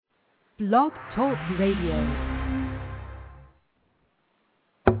Blog Talk Radio.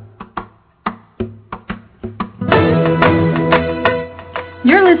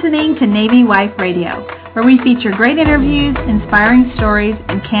 You're listening to Navy Wife Radio, where we feature great interviews, inspiring stories,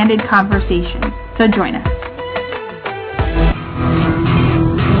 and candid conversations. So join us.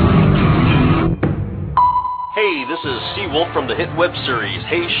 Hey, this is Steve Wolf from the hit web series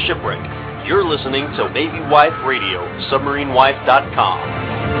Hey Shipwreck. You're listening to Navy Wife Radio, submarinewife.com.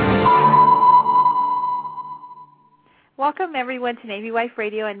 Welcome, everyone, to Navy Wife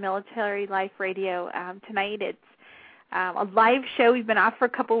Radio and Military Life Radio. Tonight it's a live show. We've been off for a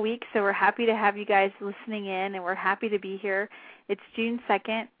couple weeks, so we're happy to have you guys listening in, and we're happy to be here. It's June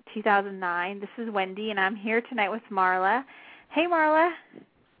 2nd, 2009. This is Wendy, and I'm here tonight with Marla. Hey, Marla.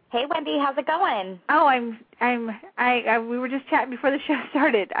 Hey, Wendy. How's it going? Oh, we were just chatting before the show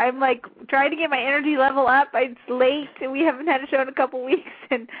started. I'm like trying to get my energy level up. It's late, and we haven't had a show in a couple weeks,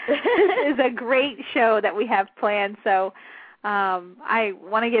 and this is a great show that we have planned. So I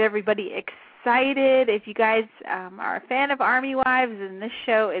want to get everybody excited. If you guys are a fan of Army Wives, then this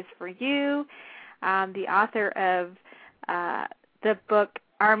show is for you. The author of the book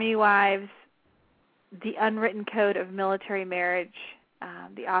Army Wives, The Unwritten Code of Military Marriage,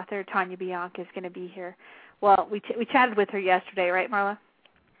 the author, Tanya Biank, is going to be here. Well, we chatted with her yesterday, right, Marla?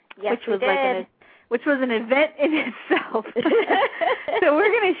 Yes, we did. Which was an event in itself. So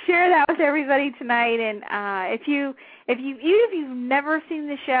we're going to share that with everybody tonight. And even if you've never seen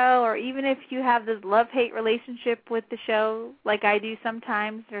the show, or even if you have this love-hate relationship with the show, like I do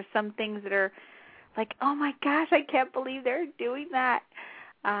sometimes, there's some things that are like, oh my gosh, I can't believe they're doing that.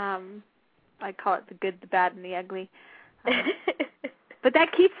 I call it the good, the bad, and the ugly. But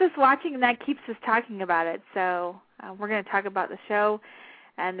that keeps us watching, and that keeps us talking about it. So we're going to talk about the show.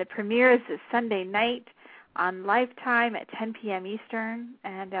 And the premiere is this Sunday night on Lifetime at 10 p.m. Eastern.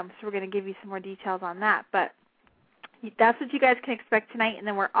 And so we're going to give you some more details on that. But that's what you guys can expect tonight. And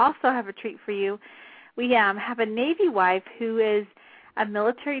then we also have a treat for you. We have a Navy wife who is a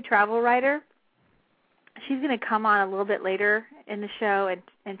military travel writer. She's going to come on a little bit later in the show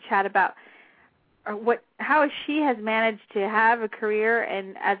and chat about how she has managed to have a career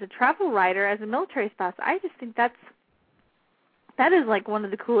and as a travel writer, as a military spouse. I just think that is like one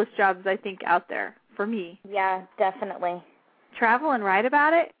of the coolest jobs I think out there for me. Yeah, definitely. Travel and write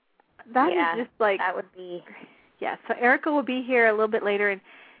about it. Is just like that would be. Yeah. So Erica will be here a little bit later, and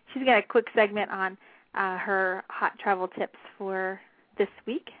she's got a quick segment on her hot travel tips for this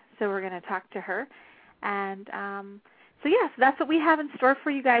week. So we're going to talk to her, and so that's what we have in store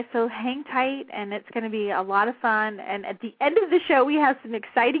for you guys. So hang tight, and it's going to be a lot of fun. And at the end of the show, we have some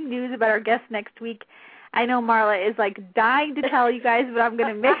exciting news about our guest next week. I know Marla is like dying to tell you guys, but I'm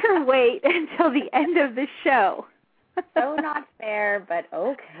going to make her wait until the end of the show. So not fair, but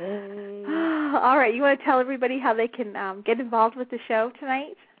okay. All right, you want to tell everybody how they can get involved with the show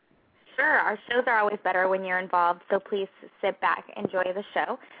tonight? Sure. Our shows are always better when you're involved, so please sit back, enjoy the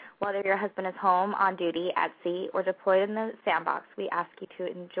show. Whether your husband is home, on duty, at sea, or deployed in the sandbox, we ask you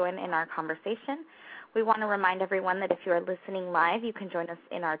to join in our conversation. We want to remind everyone that if you are listening live, you can join us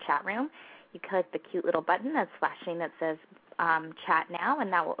in our chat room. You click the cute little button that's flashing that says chat now,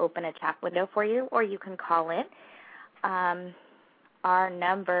 and that will open a chat window for you, or you can call in. Our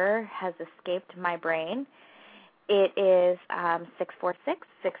number has escaped my brain. It is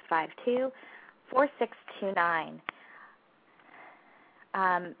 646-652-4629.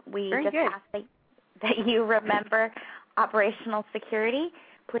 We Very just good. ask that you remember operational security.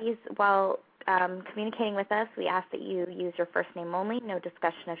 Please, while communicating with us, we ask that you use your first name only, no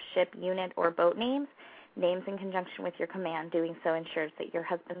discussion of ship, unit, or boat names in conjunction with your command. Doing so ensures that your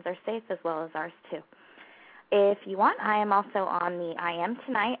husbands are safe as well as ours too. If you want, I am also on the I Am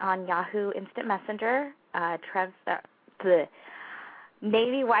Tonight on Yahoo Instant Messenger, the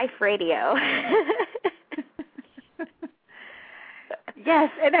Navy Wife Radio.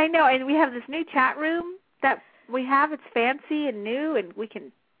 Yes, and I know, and we have this new chat room that we have. It's fancy and new, and we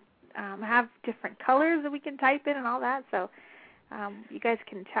can have different colors that we can type in and all that. So you guys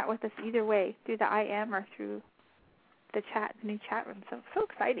can chat with us either way, through the IM or through the new chat room. So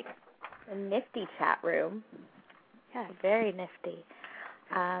exciting. A nifty chat room. Yeah, very nifty.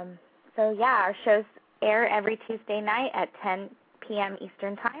 Our shows air every Tuesday night at 10 p.m.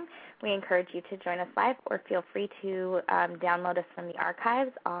 Eastern Time. We encourage you to join us live, or feel free to download us from the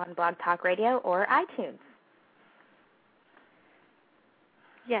archives on Blog Talk Radio or iTunes.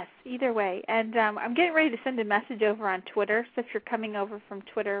 Yes, either way. And I'm getting ready to send a message over on Twitter, so if you're coming over from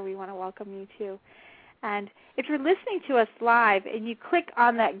Twitter, we want to welcome you too. And if you're listening to us live and you click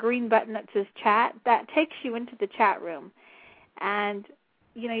on that green button that says chat, that takes you into the chat room. And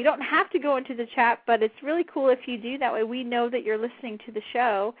you don't have to go into the chat, but it's really cool if you do. That way we know that you're listening to the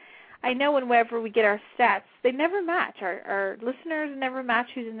show. I know whenever we get our stats, they never match. Our listeners never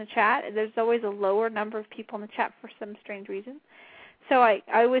match who's in the chat. There's always a lower number of people in the chat for some strange reason. So I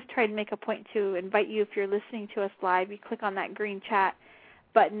always try to make a point to invite you, if you're listening to us live, you click on that green chat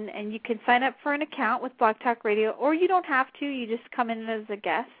button, and you can sign up for an account with Blog Talk Radio, or you don't have to. You just come in as a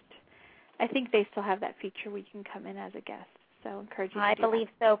guest. I think they still have that feature where you can come in as a guest. So I encourage you to do believe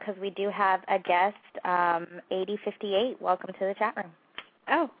so, because we do have a guest, 8058. Welcome to the chat room.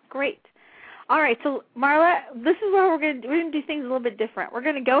 Oh, great. All right, so Marla, this is where we're going to do things a little bit different. We're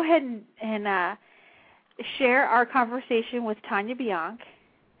going to go ahead and share our conversation with Tanya Biank.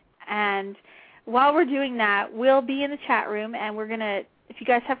 And while we're doing that, we'll be in the chat room, and we're going to, if you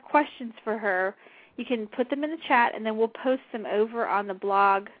guys have questions for her, you can put them in the chat, and then we'll post them over on the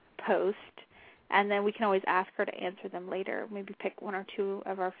blog post, and then we can always ask her to answer them later. Maybe pick one or two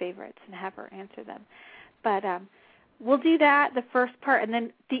of our favorites and have her answer them. But we'll do that, the first part, and then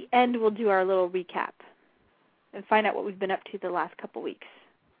at the end we'll do our little recap and find out what we've been up to the last couple weeks.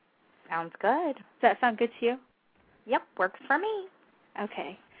 Sounds good. Does that sound good to you? Yep, works for me.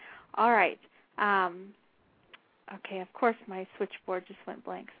 Okay. All right. Okay, of course my switchboard just went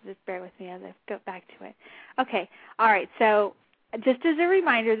blank, so just bear with me as I go back to it. Okay. All right, so just as a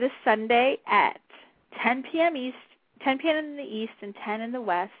reminder, this Sunday at 10 p.m. East, 10 p.m. in the East and 10 in the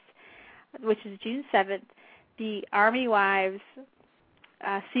West, which is June 7th, the Army Wives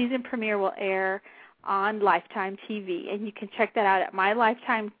season premiere will air on Lifetime TV, and you can check that out at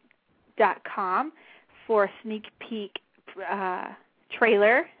mylifetime.com for a sneak peek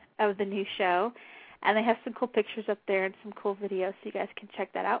trailer of the new show, and they have some cool pictures up there and some cool videos, so you guys can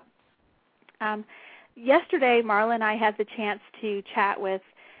check that out. Yesterday, Marla and I had the chance to chat with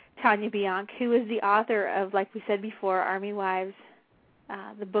Tanya Biank, who is the author of, like we said before, Army Wives,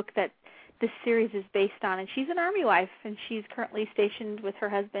 the book that this series is based on. And she's an Army wife, and she's currently stationed with her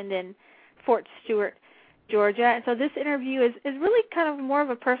husband in Fort Stewart, Georgia. And so this interview is really kind of more of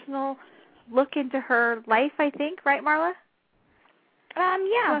a personal look into her life, I think. Right, Marla?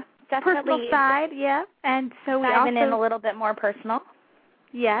 Yeah, definitely. Personal side, yeah. And so we diving in a little bit more personal.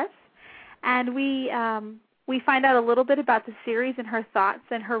 Yes. And we find out a little bit about the series and her thoughts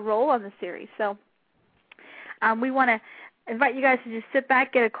and her role on the series. So we want to invite you guys to just sit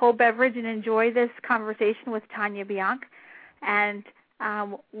back, get a cold beverage, and enjoy this conversation with Tanya Biank. And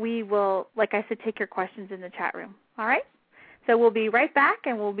we will, like I said, take your questions in the chat room. All right? So we'll be right back,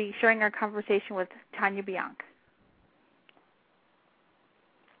 and we'll be sharing our conversation with Tanya Biank.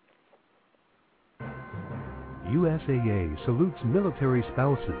 USAA salutes military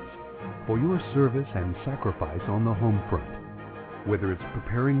spouses for your service and sacrifice on the home front. Whether it's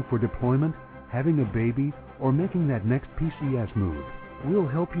preparing for deployment, having a baby, or making that next PCS move, we'll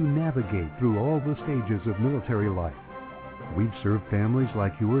help you navigate through all the stages of military life. We've served families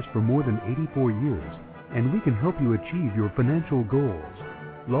like yours for more than 84 years, and we can help you achieve your financial goals.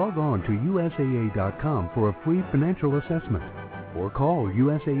 Log on to USAA.com for a free financial assessment, or call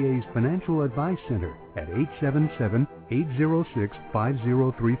USAA's Financial Advice Center at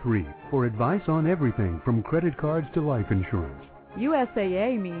 877-806-5033 for advice on everything from credit cards to life insurance.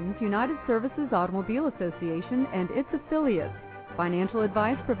 USAA means United Services Automobile Association and its affiliates. Financial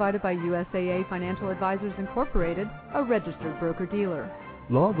advice provided by USAA Financial Advisors Incorporated, a registered broker-dealer.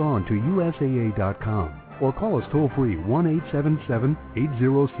 Log on to USAA.com or call us toll-free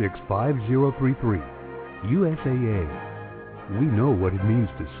 1-877-806-5033. USAA. We know what it means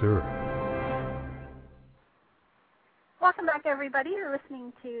to serve. Welcome back, everybody. You're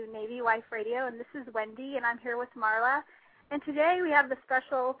listening to Navy Wife Radio, and this is Wendy, and I'm here with Marla. And today we have the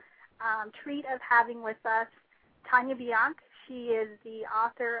special treat of having with us Tanya Biank. She is the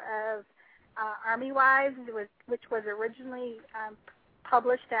author of Army Wives, which was originally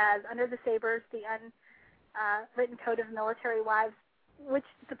published as Under the Sabers, the Unwritten Code of Military Wives, which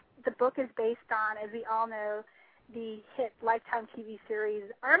the book is based on, as we all know, the hit Lifetime TV series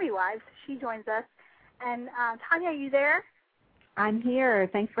Army Wives. She joins us. And Tanya, are you there? I'm here.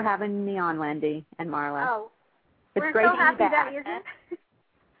 Thanks for having me on, Wendy and Marla. Oh, it's we're great so to happy be back. that you're here.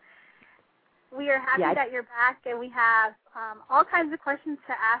 We are happy that you're back, and we have all kinds of questions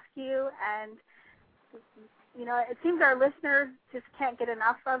to ask you. And, you know, it seems our listeners just can't get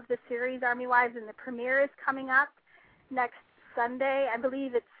enough of the series Army Wives, and the premiere is coming up next Sunday. I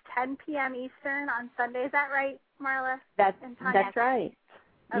believe it's 10 p.m. Eastern on Sunday. Is that right, Marla? That's right.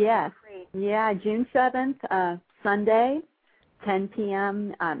 Okay, yes. Great. Yeah, June 7th, Sunday, 10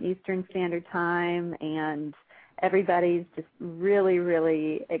 p.m. Eastern Standard Time. And everybody's just really,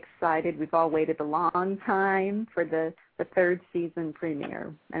 really excited. We've all waited a long time for the third season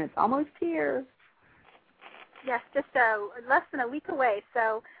premiere, and it's almost here. Yes, just less than a week away.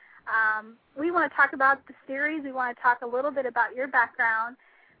 So we want to talk about the series. We want to talk a little bit about your background.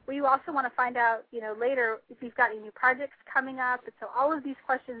 We also want to find out, later if you've got any new projects coming up. And so all of these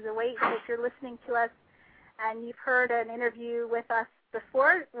questions await. So if you're listening to us and you've heard an interview with us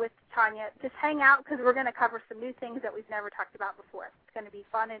before with Tanya, just hang out because we're going to cover some new things that we've never talked about before. It's going to be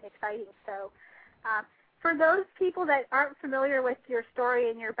fun and exciting. So for those people that aren't familiar with your story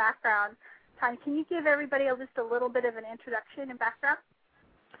and your background, Tanya, can you give everybody just a little bit of an introduction and background?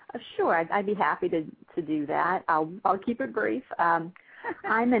 Sure, I'd be happy to do that. I'll keep it brief.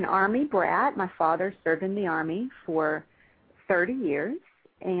 I'm an Army brat. My father served in the Army for 30 years,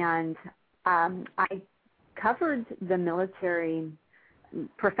 and I covered the military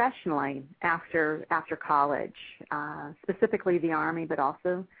professionally after college, specifically the Army, but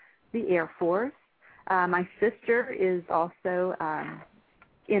also the Air Force. My sister is also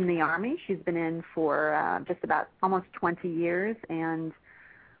in the Army. She's been in for just about almost 20 years, and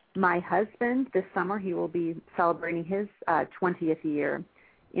my husband, this summer, he will be celebrating his 20th year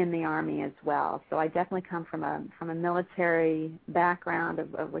in the Army as well. So I definitely come from a military background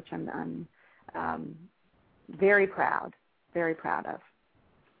of which I'm very proud of.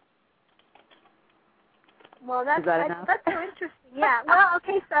 Well, that's so interesting. Yeah. Well,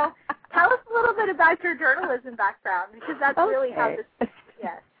 okay. So tell us a little bit about your journalism background, because that's really how this.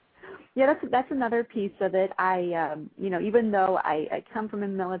 Yes. Yeah, that's another piece of it. I, even though I come from a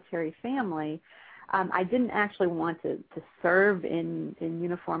military family, I didn't actually want to serve in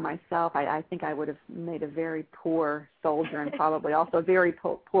uniform myself. I think I would have made a very poor soldier and probably also a very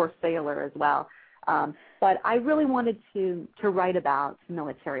poor sailor as well. But I really wanted to write about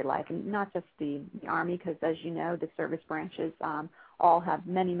military life, and not just the Army, because as you know, the service branches all have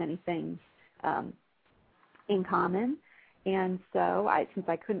many, many things in common. And so since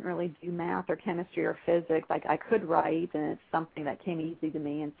I couldn't really do math or chemistry or physics, I could write, and it's something that came easy to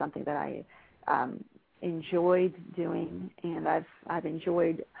me and something that I enjoyed doing, and I've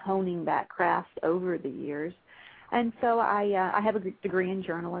enjoyed honing that craft over the years. And so I have a degree in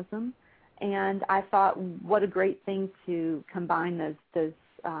journalism, and I thought, what a great thing to combine those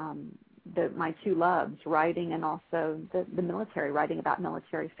my two loves, writing and also the military, writing about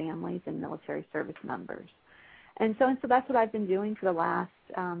military families and military service members. And so that's what I've been doing for the last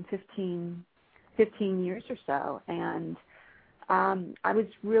 15 years or so. And I was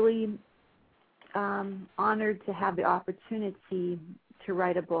really honored to have the opportunity to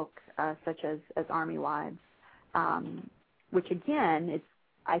write a book such as Army Wives, which again,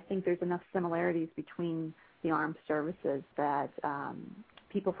 I think there's enough similarities between the armed services that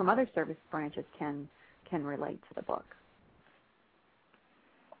people from other service branches can relate to the book.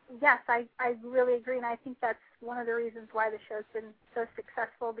 Yes, I really agree, and I think that's one of the reasons why the show's been so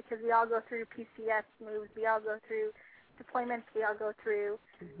successful, because we all go through PCS moves, we all go through deployments, we all go through,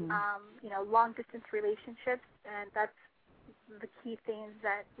 long-distance relationships, and that's the key themes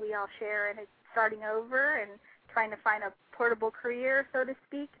that we all share, and it's starting over and trying to find a portable career, so to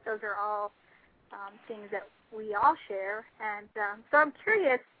speak. Those are all things that we all share, and so I'm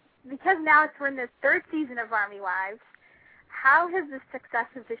curious, because now we're in the third season of Army Wives, how has the success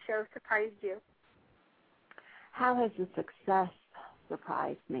of the show surprised you? How has the success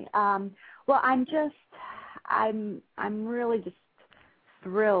surprised me? Well, I'm really just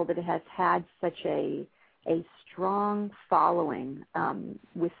thrilled that it has had such a strong following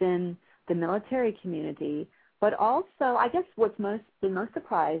within the military community. But also, I guess what's been most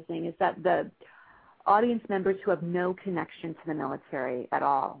surprising is that the audience members who have no connection to the military at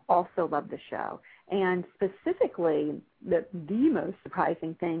all also love the show. And specifically, the most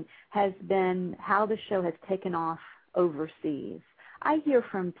surprising thing has been how the show has taken off overseas. I hear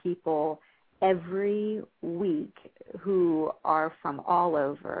from people every week who are from all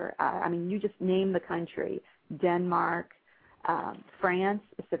over. You just name the country: Denmark, France,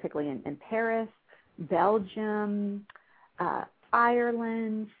 specifically in Paris, Belgium,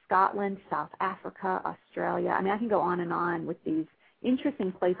 Ireland, Scotland, South But Australia. I can go on and on with these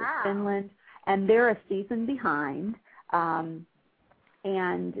interesting places. Wow. Finland, and they're a season behind,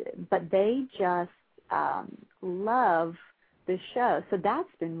 but they just love the show. So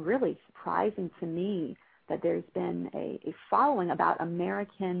that's been really surprising to me, that there's been a following about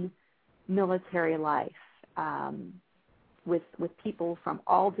American military life, with people from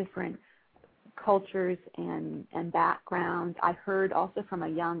all different cultures and backgrounds. I heard also from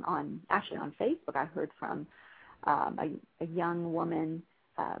on Facebook, I heard from a young woman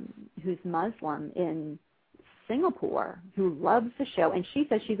who's Muslim in Singapore who loves the show, and she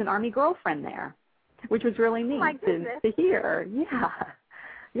says she's an Army girlfriend there, which was really neat to hear.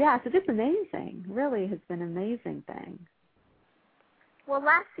 Yeah, so just amazing. Really has been an amazing thing. Well,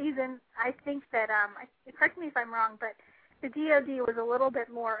 last season, I think that, correct me if I'm wrong, but the DoD was a little bit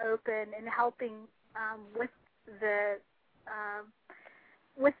more open in helping with the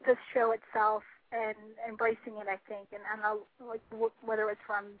show itself and embracing it, I think, and whether it's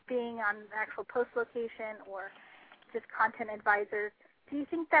from being on the actual post location or just content advisors. Do you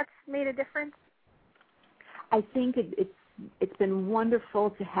think that's made a difference? I think it's been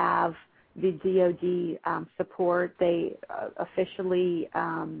wonderful to have the DoD support. They officially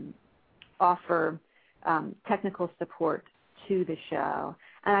offer technical support to the show,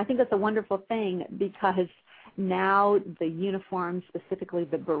 and I think that's a wonderful thing because now the uniforms, specifically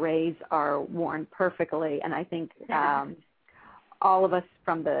the berets, are worn perfectly, and I think all of us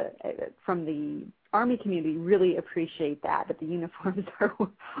from the Army community really appreciate that the uniforms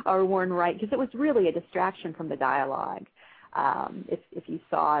are worn right, because it was really a distraction from the dialogue. If you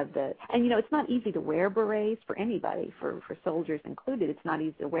saw and it's not easy to wear berets for anybody, for soldiers included. It's not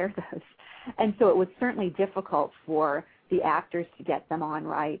easy to wear those, and so it was certainly difficult for the actors to get them on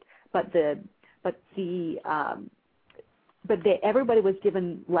right. But everybody was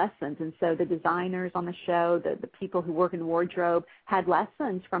given lessons, and so the designers on the show, the people who work in wardrobe, had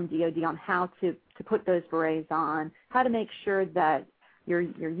lessons from DoD on how to put those berets on, how to make sure that your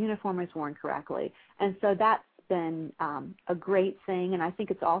uniform is worn correctly, and so that's been a great thing. And I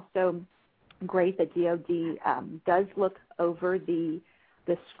think it's also great that DoD does look over the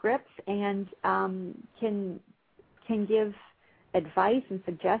scripts and can give advice and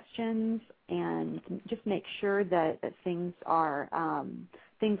suggestions and just make sure that things are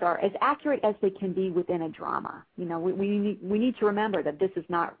as accurate as they can be within a drama. We need to remember that this is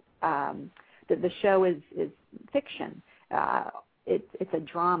not that the show is fiction. It's a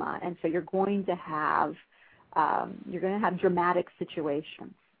drama, and so you're going to have dramatic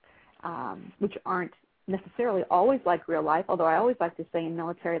situations, which aren't necessarily always like real life. Although I always like to say in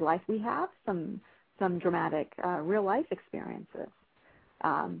military life we have some dramatic real life experiences.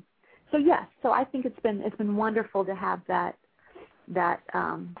 So I think it's been wonderful to have that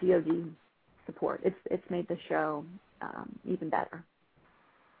DoD support. It's made the show even better.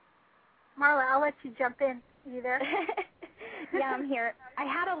 Marla, I'll let you jump in. Are you there? Yeah, I'm here. I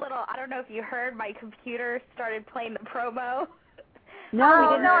don't know if you heard, my computer started playing the promo. No,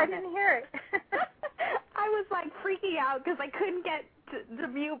 I didn't hear it. I was like freaking out because I couldn't get the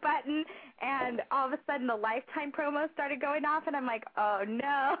mute button, and all of a sudden the Lifetime promo started going off, and I'm like, oh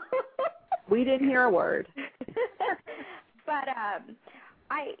no. We didn't hear a word. But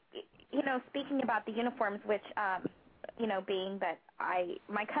speaking about the uniforms, which being that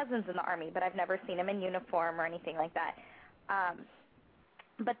my cousin's in the Army, but I've never seen him in uniform or anything like that.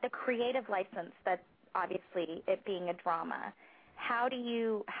 But the creative license, that's obviously it being a drama. How do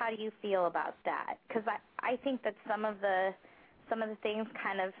you feel about that? Because I think that some of the things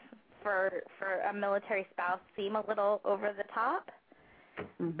kind of for a military spouse seem a little over the top,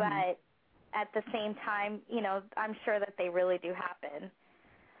 but at the same time, I'm sure that they really do happen.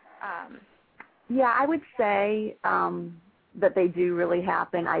 Yeah, I would say that they do really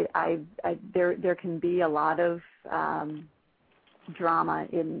happen. There can be a lot of drama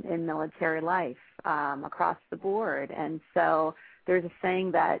in military life across the board, and so there's a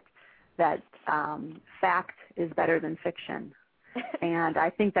saying that fact is better than fiction, and I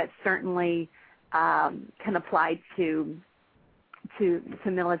think that certainly can apply to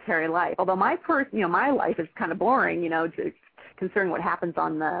military life. Although my life is kind of boring, concerning what happens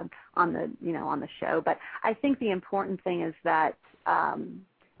on the show. But I think the important thing is that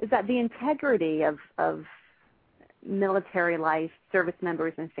the integrity of military life, service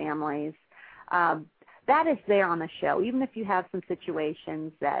members and families, that is there on the show. Even if you have some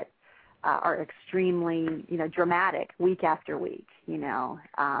situations that are extremely dramatic week after week,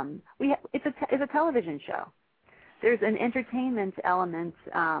 it's a television show. There's an entertainment element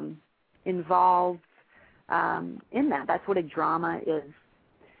involved in that. That's what a drama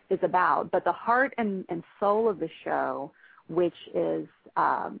is about. But the heart and soul of the show, which is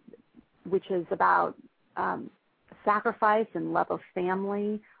about sacrifice and love of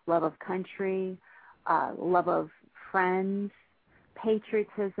family, love of country, love of friends,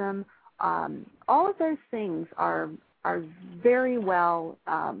 patriotism, all of those things are very well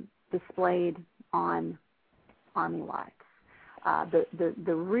displayed on Army lives.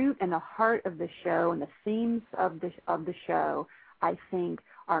 The root and the heart of the show and the themes of the show, I think,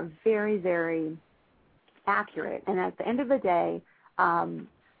 are very, very accurate. And at the end of the day,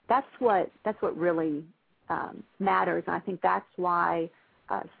 that's what really matters, and I think that's why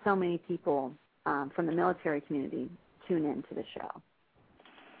so many people from the military community tune into the show.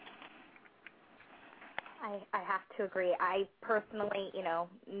 I have to agree. I personally,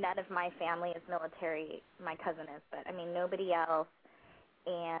 none of my family is military. My cousin is, but I mean nobody else.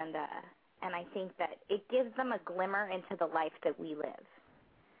 And I think that it gives them a glimmer into the life that we live,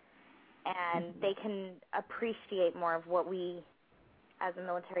 and they can appreciate more of what we, as a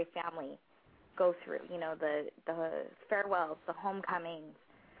military family, go through. The farewells, the homecomings,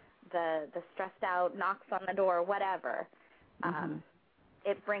 the stressed out knocks on the door, whatever.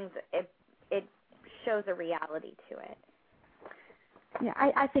 It shows a reality to it. Yeah,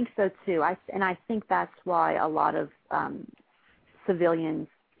 I think so too. I think that's why a lot of civilians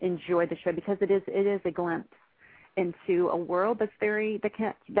enjoy the show, because it is a glimpse into a world that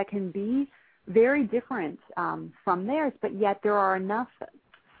can be very different from theirs, but yet there are enough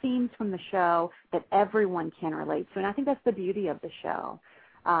themes from the show that everyone can relate to, and I think that's the beauty of the show.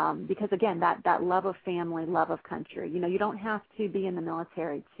 Because again, that love of family, love of country. You don't have to be in the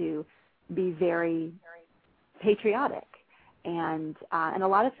military to be very patriotic, and a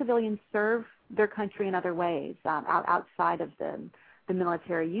lot of civilians serve their country in other ways outside of the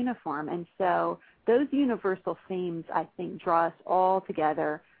military uniform, and so those universal themes, I think, draw us all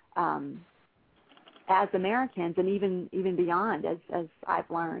together as Americans, and even beyond, as I've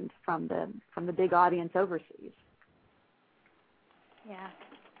learned from the big audience overseas. Yeah.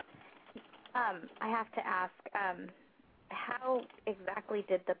 I have to ask, how exactly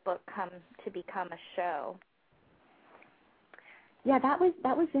did the book come to become a show? Yeah, that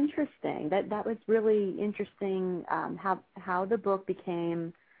was interesting. That was really interesting. How the book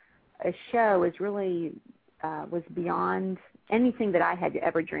became a show is really was beyond anything that I had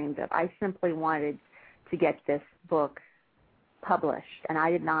ever dreamed of. I simply wanted to get this book published, and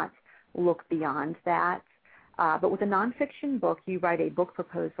I did not look beyond that. But with a nonfiction book, you write a book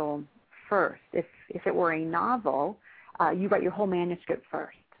proposal first. If it were a novel, you write your whole manuscript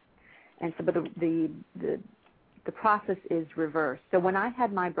first. And so, but the process is reversed. So when I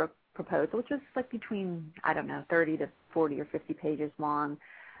had my book proposal, which was like between, 30 to 40 or 50 pages long,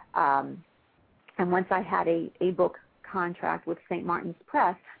 and once I had a book contract with St. Martin's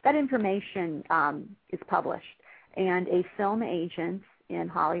Press, that information is published. And a film agent in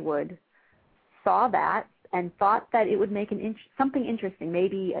Hollywood saw that and thought that it would make something interesting,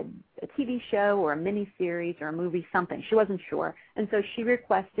 maybe a TV show or a mini-series or a movie, something. She wasn't sure. And so she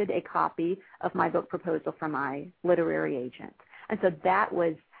requested a copy of my book proposal from my literary agent. And so that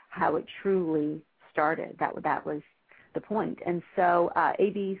was how it truly started. That was the point. And so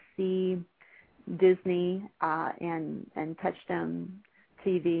ABC, Disney, and Touchstone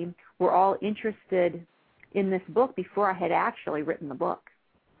TV were all interested in this book before I had actually written the book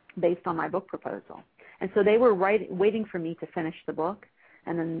based on my book proposal. And so they were waiting for me to finish the book,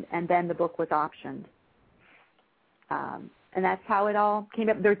 and then the book was optioned. And that's how it all came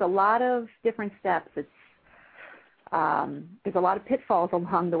up. There's a lot of different steps. There's a lot of pitfalls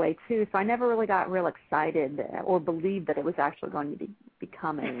along the way, too, so I never really got real excited or believed that it was actually going to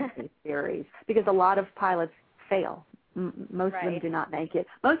become a series, because a lot of pilots fail. Most of them do not make it.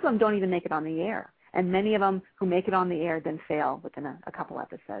 Most of them don't even make it on the air, and many of them who make it on the air then fail within a couple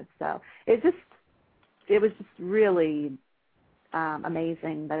episodes. So it was just really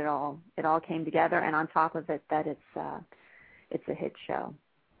amazing that it all came together, and on top of it, that it's a hit show.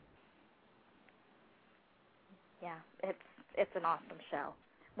 Yeah, it's an awesome show.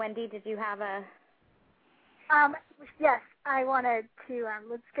 Wendy, did you have a? Yes, I wanted to.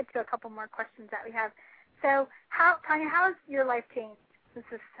 Let's get to a couple more questions that we have. So, Tanya, how has your life changed since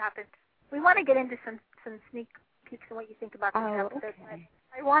this happened? We want to get into some sneak peeks of what you think about this episode. Okay.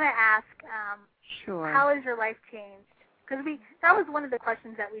 I want to ask, sure. How has your life changed? Because that was one of the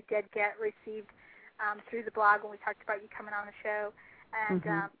questions that we did get received through the blog when we talked about you coming on the show, and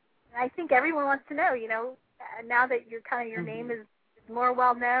I think everyone wants to know. Now that your name is more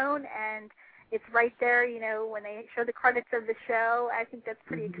well known and it's right there, when they show the credits of the show, I think that's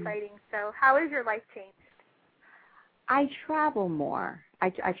pretty exciting. So, how has your life changed? I travel more.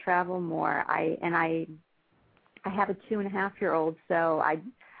 I travel more. I have a 2.5-year-old, so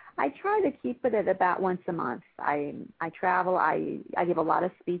I try to keep it at about once a month. I travel. I give a lot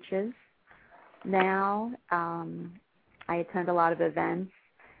of speeches now. I attend a lot of events,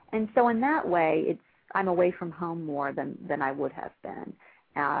 and so in that way, I'm away from home more than I would have been,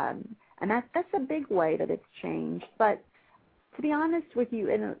 and that's a big way that it's changed. But to be honest with you,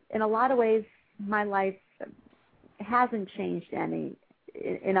 in a lot of ways, my life hasn't changed any.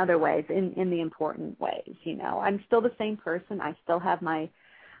 In other ways, in the important ways, I'm still the same person. I still have my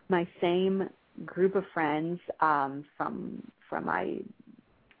same group of friends from my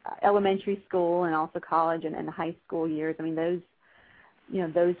elementary school and also college and high school years. I mean,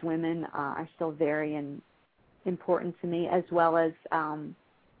 those women are still very important to me, as well as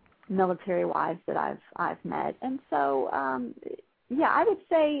military wives that I've met. And so, I would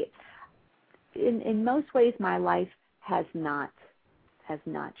say in most ways my life has not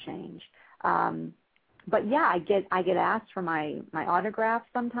changed. But yeah, I get asked for my autograph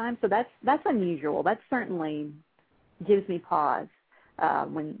sometimes, so that's unusual. That certainly gives me pause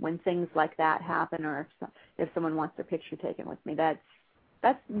when things like that happen, or if someone wants their picture taken with me.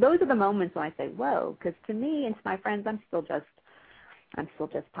 Those are the moments when I say, whoa, because to me and to my friends, I'm still just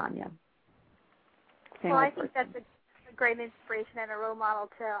Tanya. Well, I think that's a great inspiration and a role model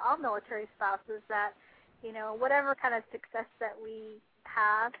to all military spouses, that, you know, whatever kind of success that we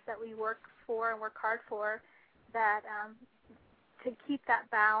have, that we work for and work hard for, that to keep that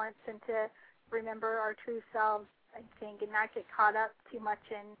balance and to remember our true selves, I think, and not get caught up too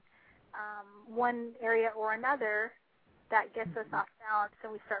much in one area or another, that gets us off balance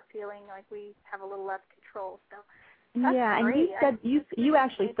and we start feeling like we have a little less control. So that's great. And you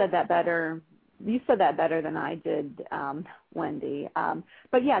actually said that better. You said that better than I did, Wendy.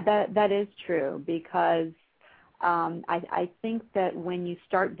 But yeah, that is true, because I think that when you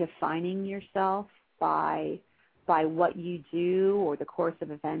start defining yourself by what you do or the course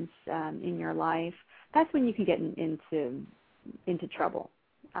of events in your life, that's when you can get into trouble.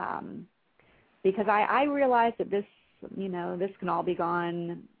 Because I realize that this can all be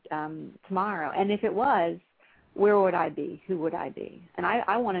gone tomorrow. And if it was, where would I be? Who would I be? And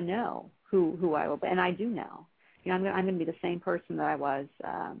I want to know who I will be. And I do know. You know, I'm going to be the same person that I was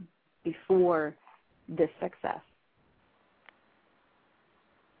before this success.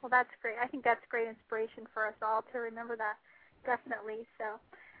 Well, that's great. I think that's great inspiration for us all to remember that, definitely. So,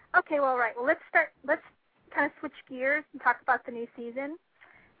 okay, well, right. Well, let's kind of switch gears and talk about the new season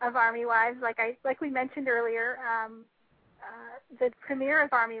of Army Wives. Like we mentioned earlier, the premiere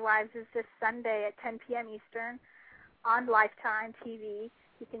of Army Wives is this Sunday at 10 p.m. Eastern on Lifetime TV.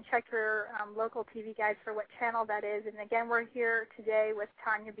 You can check your local TV guides for what channel that is. And again, we're here today with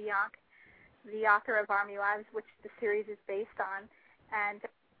Tanya Biank, the author of Army Wives, which the series is based on. And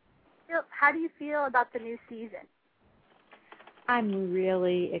how do you feel about the new season? I'm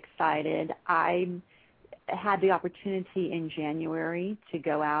really excited. I had the opportunity in January to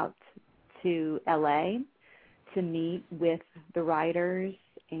go out to LA to meet with the writers,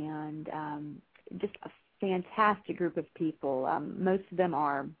 and just a fantastic group of people. Most of them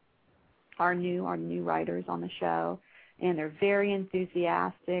are new writers on the show, and they're very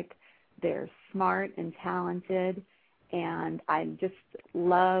enthusiastic. They're smart and talented, and I just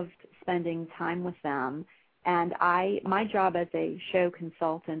loved spending time with them. And my job as a show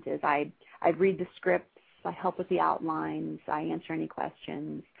consultant is I read the scripts, I help with the outlines, I answer any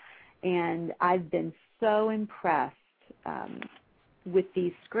questions, and I've been so impressed with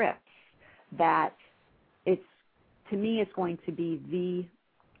these scripts that to me it's going to be the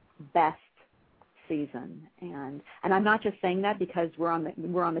best season. And I'm not just saying that because we're on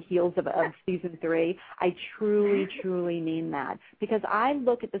the heels of season 3. I truly mean that, because I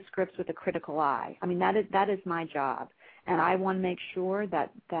look at the scripts with a critical eye. I mean, that is my job, and I want to make sure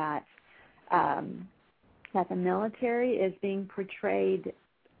that the military is being portrayed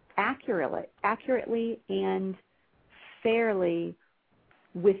accurately and fairly,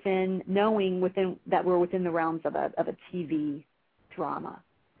 knowing that we're within the realms of a TV drama.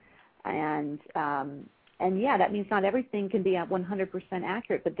 And yeah, that means not everything can be 100%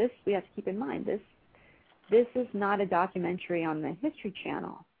 accurate, but this, we have to keep in mind, this is not a documentary on the History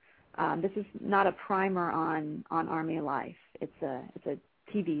Channel. This is not a primer on Army life. It's a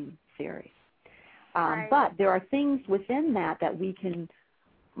TV series. Right. But there are things within that we can.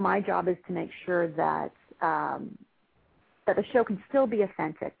 My job is to make sure that the show can still be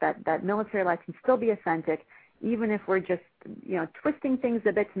authentic, that military life can still be authentic, even if we're just twisting things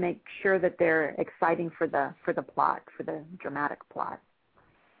a bit to make sure that they're exciting for the plot, for the dramatic plot.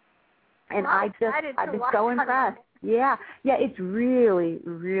 And I've been so impressed. Yeah, it's really,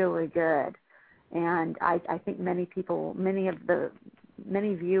 really good. And I think many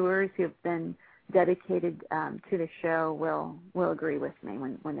viewers who have been dedicated to the show will agree with me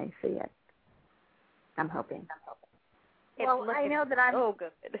when they see it. I'm hoping. Well, I know that I'm so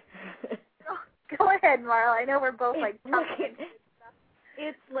good. Go ahead, Marla. I know we're both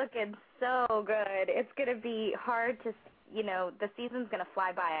it's looking so good. It's going to be hard to, the season's going to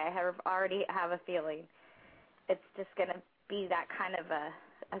fly by. I already have a feeling it's just going to be that kind of a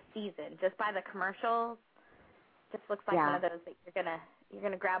season. Just by the commercials, Just looks like one of those that you're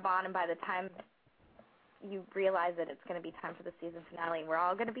gonna grab on, and by the time you realize that it's going to be time for the season finale, we're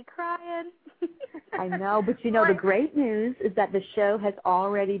all going to be crying. I know, but the great news is that the show has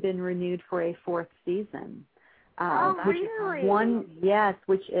already been renewed for a 4th season. Really?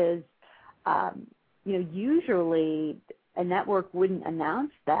 Which is, usually a network wouldn't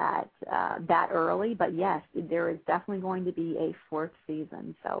announce that that early, but yes, there is definitely going to be a 4th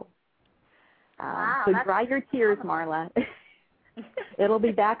season. So, so dry your tears, Marla. It'll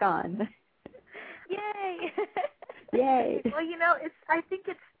be back on. Yay! Yay! Well, I think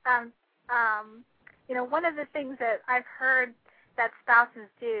it's one of the things that I've heard that spouses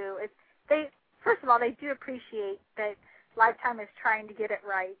do is first of all, they do appreciate that Lifetime is trying to get it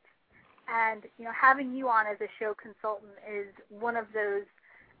right, and having you on as a show consultant is one of those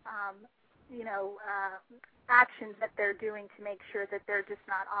actions that they're doing to make sure that they're just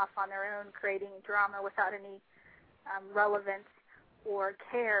not off on their own creating drama without any relevance or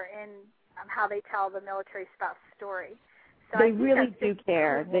care in how they tell the military spouse story. So they really do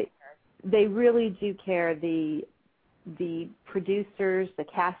care. They really do care. The producers, the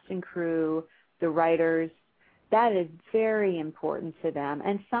cast and crew, the writers, that is very important to them.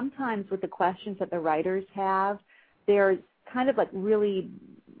 And sometimes with the questions that the writers have, they're kind of like really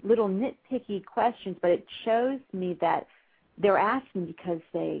little nitpicky questions, but it shows me that they're asking because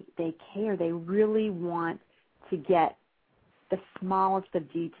they care. They really want to get the smallest of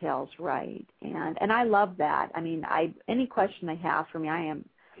details right, and I love that. I mean, any question they have for me,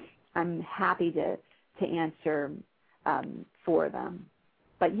 I'm happy to answer for them.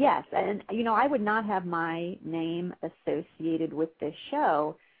 But yes, and I would not have my name associated with this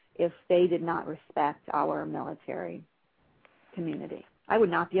show if they did not respect our military community. I would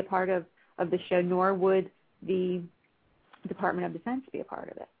not be a part of the show, nor would the Department of Defense be a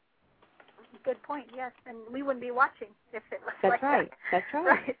part of it. Good point. Yes, and we wouldn't be watching if it was That's like right. that. That's right.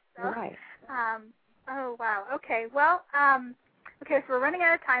 Right. So, right. Oh wow. Okay. Well. Okay. So we're running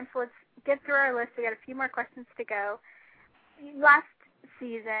out of time. So let's get through our list. We got a few more questions to go. Last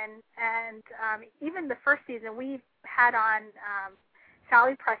season and even the first season, we had on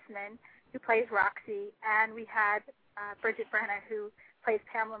Sally Pressman, who plays Roxy, and we had Bridget Brenna, who plays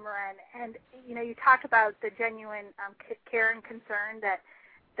Pamela Moran. And you talk about the genuine care and concern that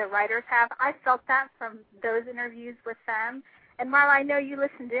the writers have. I felt that from those interviews with them. And Marla, I know you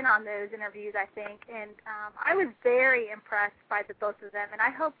listened in on those interviews, I think, and I was very impressed by the both of them. And I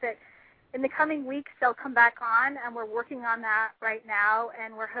hope that in the coming weeks they'll come back on, and we're working on that right now,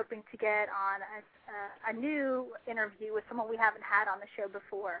 and we're hoping to get on a new interview with someone we haven't had on the show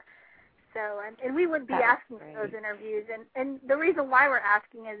before. So, and we would be asking for those interviews. And the reason why we're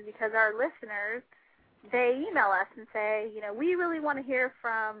asking is because our listeners, they email us and say, we really want to hear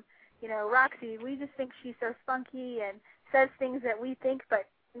from, Roxy. We just think she's so spunky and says things that we think but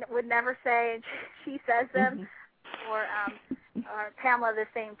would never say, and she says them. Or Pamela the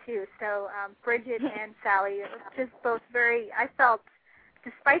same too. So Bridget and Sally are just both I felt,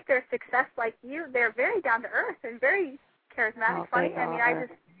 despite their success like you, they're very down to earth and very charismatic, funny. I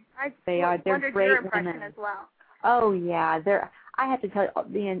mean, I wondered your impression as well. Oh yeah, I have to tell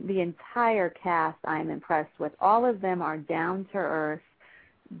you, the entire cast I'm impressed with. All of them are down to earth,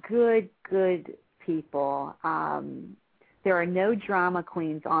 good people. There are no drama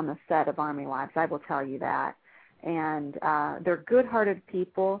queens on the set of Army Wives, I will tell you that. And they're good-hearted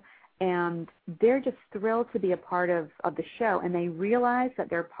people, and they're just thrilled to be a part of the show. And they realize that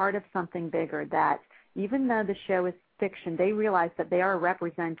they're part of something bigger, that even though the show is fiction, they realize that they are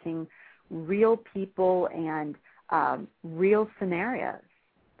representing real people and real scenarios.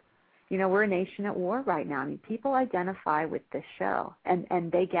 We're a nation at war right now. I mean, people identify with this show,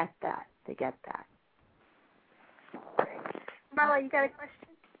 and they get that. They get that. Marla, you got a question?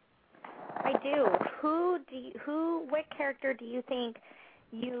 I do. What character do you think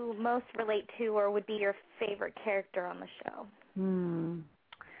you most relate to, or would be your favorite character on the show?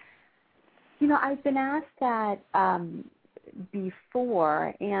 I've been asked that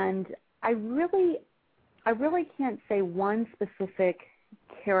before, and I really can't say one specific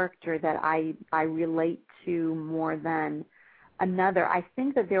character that I relate to more than another. I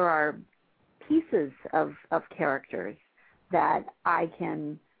think that there are pieces of characters that I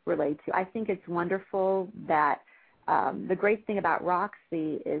can relate to. I think it's wonderful that the great thing about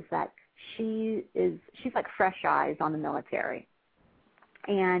Roxy is that she's like fresh eyes on the military,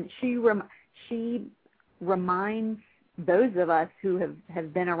 and she reminds those of us who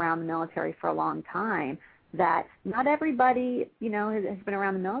have been around the military for a long time that not everybody has been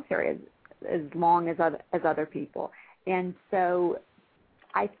around the military as long as other people. And so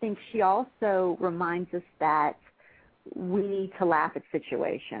I think she also reminds us that we need to laugh at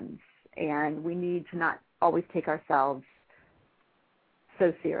situations, and we need to not always take ourselves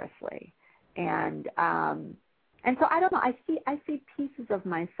so seriously. And so I don't know. I see pieces of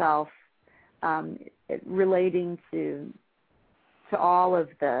myself relating to all of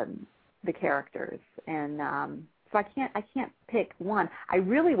the characters, and so I can't pick one. I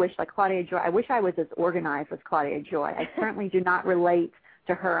really wish, like Claudia Joy, I wish I was as organized as Claudia Joy. I certainly do not relate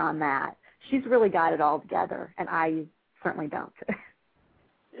to her on that. She's really got it all together, and I certainly don't.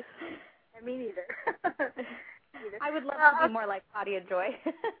 Me neither. I would love to be more like Claudia Joy.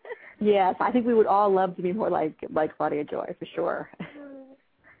 Yes, I think we would all love to be more like Claudia Joy, for sure.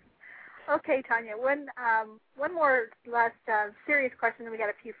 Okay, Tanya, one more last serious question, and we got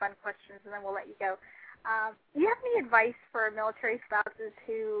a few fun questions, and then we'll let you go. Do you have any advice for military spouses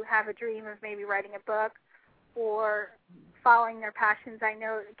who have a dream of maybe writing a book or following their passions? I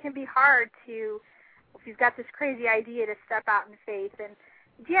know it can be hard to, if you've got this crazy idea, to step out in faith. And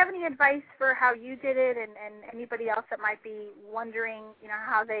do you have any advice for how you did it, and anybody else that might be wondering,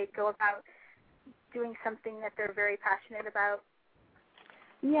 how they go about doing something that they're very passionate about?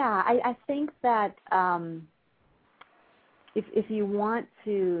 Yeah, I think that if you want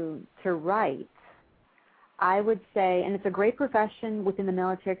to write, I would say, and it's a great profession within the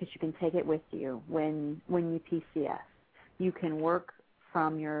military because you can take it with you when you PCS. You can work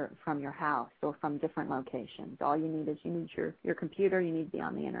from your house or from different locations. All you need is your computer. You need to be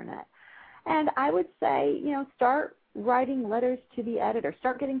on the internet. And I would say, start writing letters to the editor.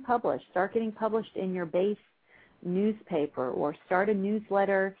 Start getting published. Start getting published in your base newspaper, or start a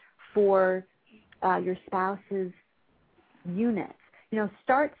newsletter for your spouse's unit.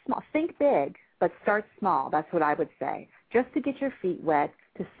 Start small. Think big, but start small. That's what I would say. Just to get your feet wet,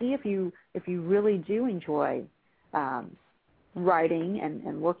 to see if you really do enjoy writing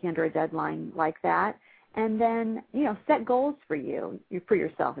and working under a deadline like that. And then, set goals for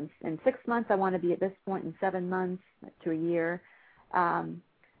yourself. In 6 months, I want to be at this point. In 7 months to a year.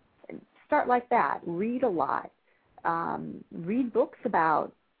 Start like that. Read a lot. Read books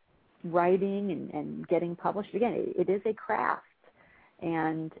about writing and getting published. Again, it is a craft.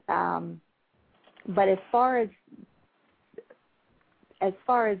 And but as far as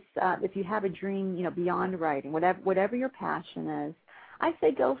if you have a dream, beyond writing, whatever your passion is, I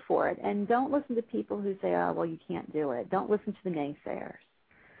say go for it, and don't listen to people who say, "Oh, well, you can't do it." Don't listen to the naysayers.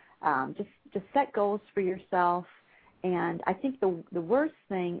 Just set goals for yourself. And I think the worst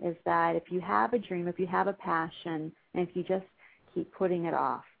thing is that if you have a dream, if you have a passion, and if you just keep putting it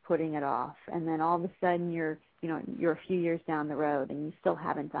off, and then all of a sudden you're a few years down the road and you still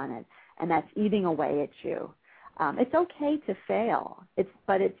haven't done it, and that's eating away at you. It's okay to fail,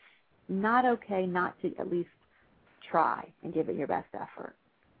 but it's not okay not to at least try and give it your best effort.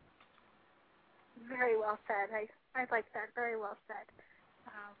 Very well said. I like that. Very well said.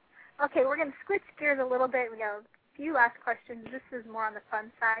 Okay, we're going to switch gears a little bit. We got a few last questions. This is more on the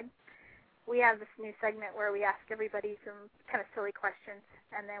fun side. We have this new segment where we ask everybody some kind of silly questions,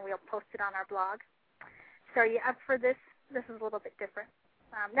 and then we'll post it on our blog. So are you up for this? This is a little bit different.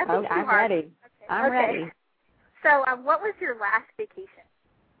 Nothing too I'm hard. ready. Okay. I'm ready. So what was your last vacation?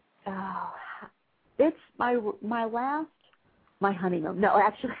 Oh, it's my honeymoon. No,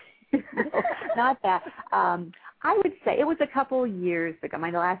 actually, no, not that. I would say it was a couple years ago. My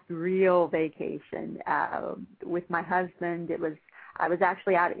last real vacation with my husband. I was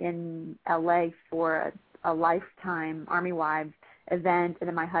actually out in LA for a lifetime Army Wives event, and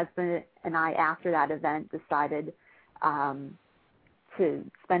then my husband and I, after that event, decided to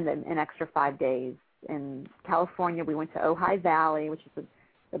spend an extra 5 days in California. We went to Ojai Valley, which is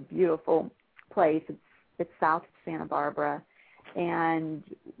a beautiful place. It's south of Santa Barbara, and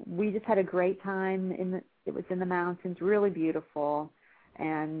we just had a great time. It was in the mountains, really beautiful,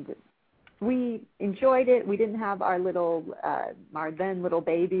 and we enjoyed it. We didn't have our then little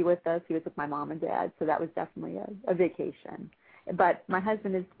baby with us. He was with my mom and dad, so that was definitely a vacation. But my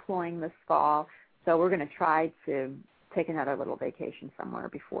husband is deploying this fall, so we're going to try to take another little vacation somewhere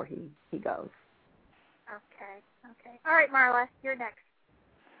before he goes. Okay. All right, Marla, you're next.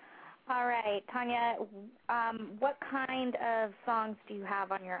 All right, Tanya, what kind of songs do you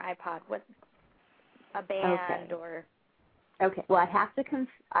have on your iPod? What, a band or? Okay. Well, I have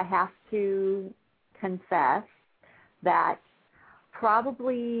to confess that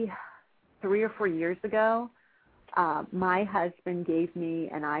probably 3 or 4 years ago, my husband gave me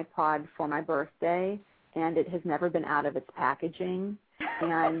an iPod for my birthday, and it has never been out of its packaging.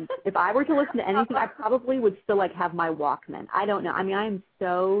 And if I were to listen to anything, I probably would still have my Walkman. I don't know. I mean, I am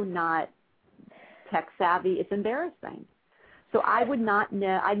so not tech savvy. It's embarrassing. So I would not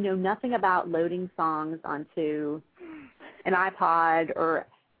know. I know nothing about loading songs onto an iPod or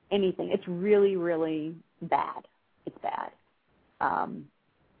anything. It's really, really bad. It's bad.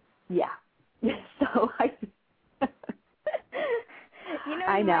 Yeah. So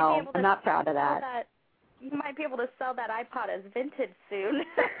I know. I'm not proud of that. You might be able to sell that iPod as vintage soon.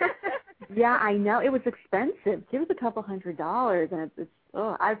 Yeah, I know. It was expensive. It was a couple $100, and it's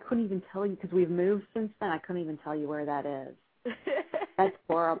I couldn't even tell you because we've moved since then. I couldn't even tell you where that is. That's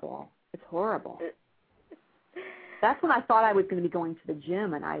horrible. It's horrible. That's when I thought I was going to be going to the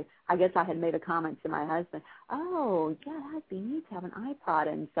gym, and I guess I had made a comment to my husband, oh, yeah, that'd be neat to have an iPod.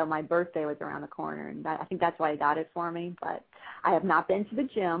 And so my birthday was around the corner, and I think that's why he got it for me. But I have not been to the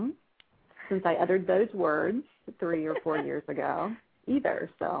gym since I uttered those words 3 or 4 years ago either.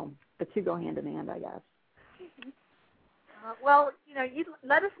 So the two go hand in hand, I guess. Well, you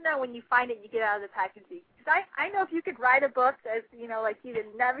let us know when you find it and you get out of the packaging. Because I know if you could write a book as, like you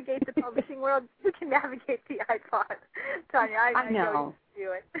can navigate the publishing world, you can navigate the iPod. Tanya, I know you can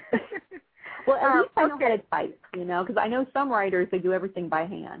do it. Well, at least I know how to type, because I know some writers, they do everything by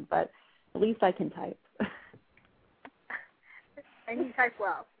hand, but at least I can type. And you type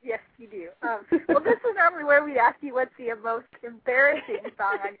well. Yes, you do. Well, this is normally where we'd ask you what's the most embarrassing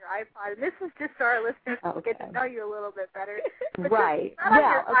song on your iPod. And this was just so our listeners get to know you a little bit better. But right. Not on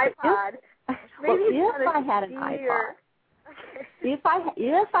your iPod. If I had an iPod. If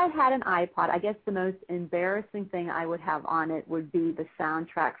I had an iPod, I guess the most embarrassing thing I would have on it would be the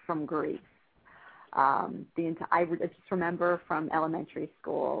soundtrack from Grease. I just remember from elementary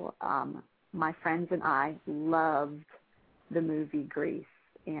school, my friends and I loved the movie Grease,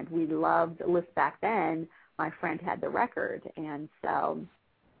 and we loved, back then, my friend had the record, and so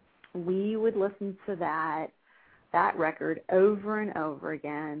we would listen to that record over and over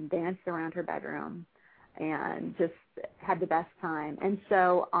again, dance around her bedroom, and just had the best time. And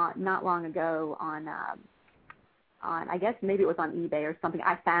so not long ago on I guess maybe it was on eBay or something,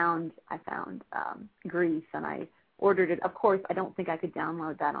 I found Grease, and I ordered it. Of course, I don't think I could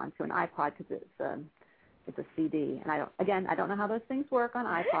download that onto an iPod because it's a CD, and I don't know how those things work on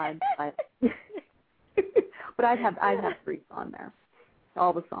iPods, but I'd have Grease on there,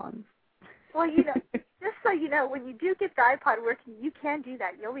 all the songs. Well, just so you know, when you do get the iPod working, you can do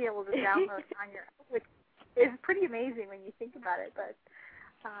that. You'll be able to download on your, which is pretty amazing when you think about it. But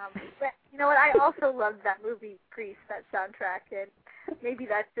you know what? I also loved that movie Grease, that soundtrack, and maybe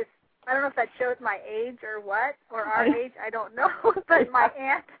that's just, I don't know if that shows my age or what, or our age, I don't know. But my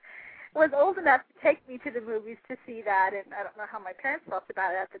aunt was old enough to take me to the movies to see that, and I don't know how my parents felt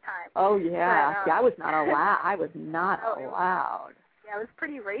about it at the time. Oh yeah, but, I was not allowed. Yeah, it was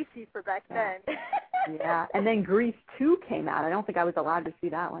pretty racy for back then. Yeah, and then Grease 2 came out. I don't think I was allowed to see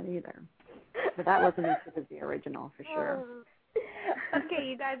that one either. But that wasn't as good as the original, for sure. Okay,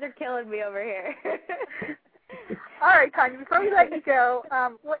 you guys are killing me over here. All right, Tanya, before we let you go,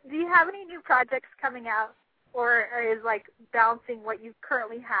 do you have any new projects coming out, or is balancing what you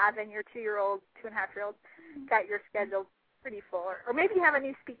currently have and your 2.5-year-old got your schedule pretty full, or maybe you have a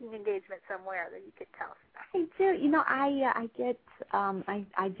new speaking engagement somewhere that you could tell us about? I do.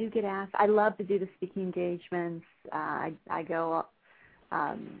 I do get asked. I love to do the speaking engagements. I go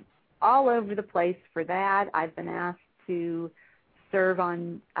all over the place for that. I've been asked to serve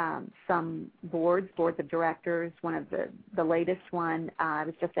on some boards of directors. One of the latest one, I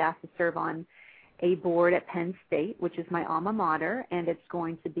was just asked to serve on a board at Penn State, which is my alma mater, and it's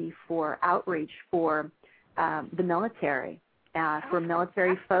going to be for outreach for the military, for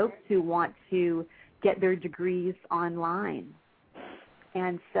military folks who want to get their degrees online.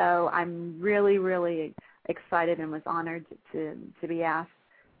 And so I'm really, really excited and was honored to be asked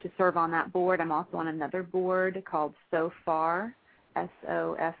to serve on that board. I'm also on another board called SOFAR,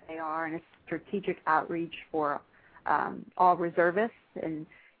 SOFAR, and it's strategic outreach for all reservists, and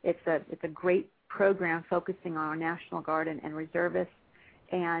it's a great program focusing on our National Guard and reservists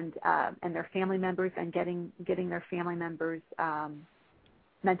and their family members, and getting their family members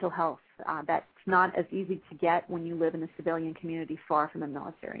mental health. That's not as easy to get when you live in the civilian community far from a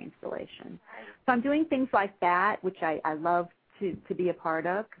military installation. So I'm doing things like that, which I love to be a part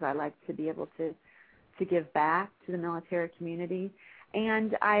of, because I like to be able to give back to the military community.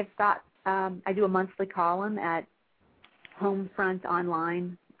 And I've got I do a monthly column at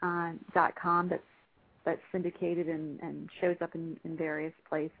homefrontonline.com that's syndicated and shows up in various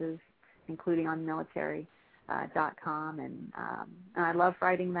places, including on military.com, and I love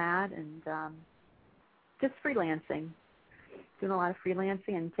writing that, and just freelancing, doing a lot of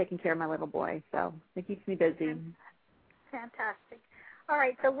freelancing and taking care of my little boy, so it keeps me busy. Fantastic. All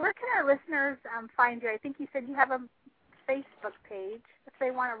right, so where can our listeners find you? I think you said you have a Facebook page if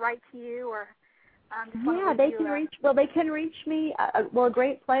they want to write to you or Yeah, they can reach. Well, they can reach me. A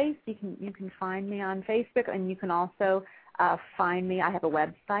great place. You can find me on Facebook, and you can also find me. I have a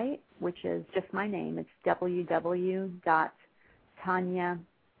website, which is just my name. It's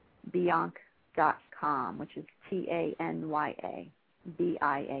www.tanyabiank.com, which is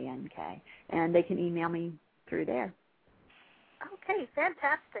TanyaBiank, and they can email me through there. Okay,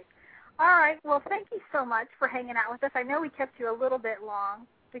 fantastic. All right. Well, thank you so much for hanging out with us. I know we kept you a little bit long.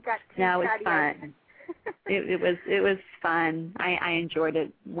 We got too No, it's fun. It was fun. I enjoyed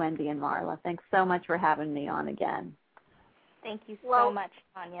it, Wendy and Marla. Thanks so much for having me on again. Thank you so much,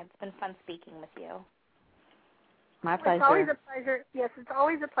 Tanya. It's been fun speaking with you. My pleasure. It's always a pleasure. Yes, it's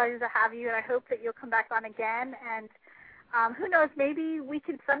always a pleasure to have you, and I hope that you'll come back on again. And who knows, maybe we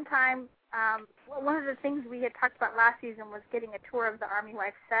could sometime. One of the things we had talked about last season was getting a tour of the Army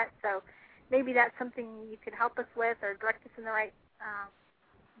Wife set. So maybe that's something you could help us with or direct us in the right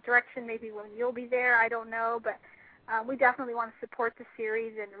direction. Maybe when you'll be there, I don't know, but we definitely want to support the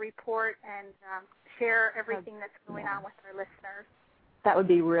series and report and share everything that's going on with our listeners. That would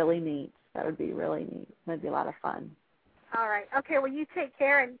be really neat. That'd be a lot of fun. All right. Okay, well, you take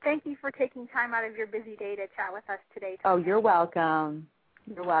care, and thank you for taking time out of your busy day to chat with us today. Oh, you're welcome.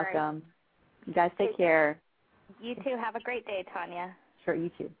 You're welcome. Right. You guys take care. You too. Have a great day, Tanya. Sure, you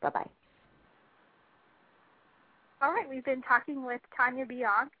too. Bye-bye. All right, we've been talking with Tanya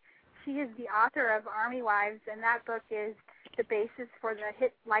Biank. She is the author of Army Wives, and that book is the basis for the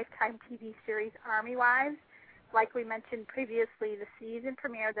hit Lifetime TV series Army Wives. Like we mentioned previously, the season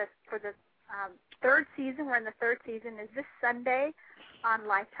premiere for the third season, we're in the third season, is this Sunday on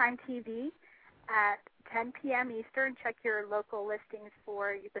Lifetime TV at 10 p.m. Eastern. Check your local listings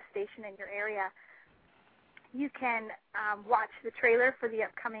for the station in your area. You can watch the trailer for the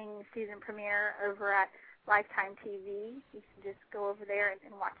upcoming season premiere over at Lifetime TV. You can just go over there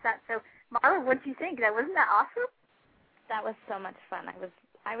and watch that. So, Marla, what did you think? Wasn't that awesome? That was so much fun.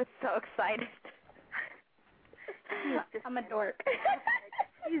 I was so excited. I'm a dork.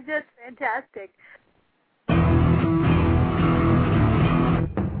 She's just fantastic.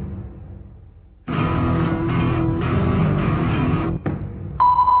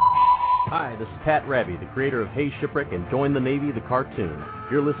 Hi, this is Pat Raby, the creator of Hey Shipwreck and Join the Navy, the cartoon.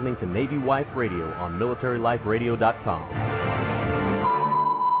 You're listening to Navy Wife Radio on MilitaryLifeRadio.com.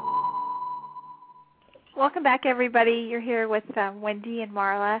 Welcome back, everybody. You're here with Wendy and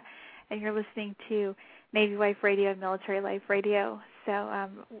Marla, and you're listening to Navy Wife Radio and Military Life Radio. So,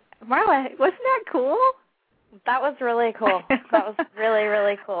 Marla, wasn't that cool? That was really cool. That was really,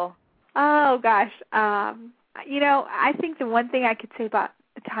 really cool. Oh, gosh. I think the one thing I could say about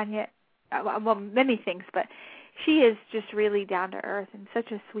Tanya, well, many things, but she is just really down to earth and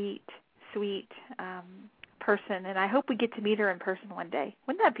such a sweet person, and I hope we get to meet her in person one day.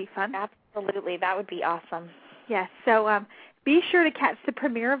 Wouldn't that be fun? Absolutely. That would be awesome. Yes. So be sure to catch the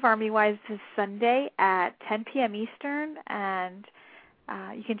premiere of Army Wives this Sunday at 10 p.m. Eastern, and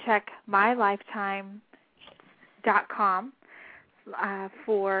you can check mylifetime.com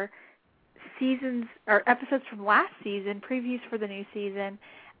for seasons or episodes from last season, previews for the new season,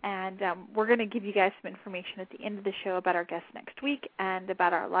 and we're going to give you guys some information at the end of the show about our guests next week and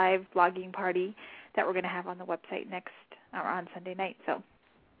about our live blogging party that we're going to have on the website on Sunday night. So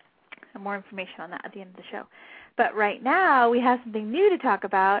more information on that at the end of the show. But right now we have something new to talk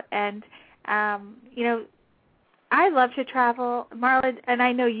about, and I love to travel, Marla, and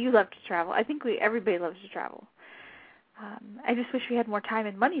I know you love to travel. I think everybody loves to travel. I just wish we had more time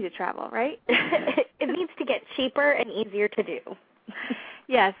and money to travel, right? It needs to get cheaper and easier to do.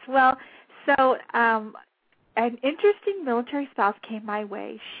 Yes. Well, so an interesting military spouse came my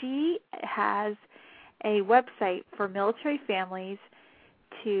way. She has a website for military families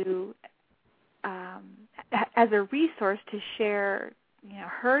to as a resource to share,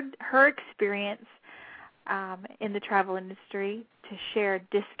 her experience in the travel industry, to share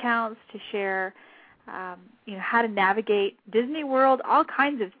discounts, to share, how to navigate Disney World, all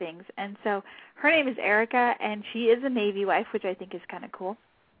kinds of things. And so her name is Erica, and she is a Navy wife, which I think is kind of cool.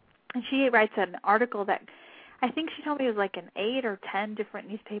 And she writes an article that I think she told me it was like in 8 or 10 different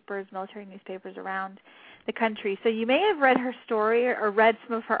newspapers, military newspapers around the country. So you may have read her story or read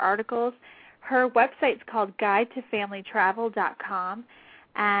some of her articles. Her website's called guidetofamilytravel.com,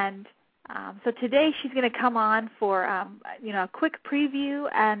 and so today she's going to come on for a quick preview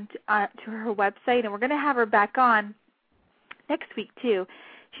and to her website, and we're going to have her back on next week too.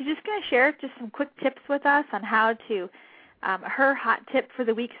 She's just going to share just some quick tips with us on how to her hot tip for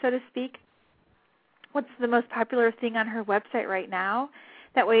the week, so to speak. What's the most popular thing on her website right now?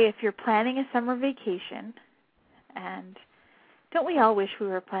 That way, if you're planning a summer vacation and Don't we all wish we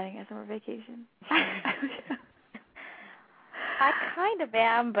were planning a summer vacation? I kind of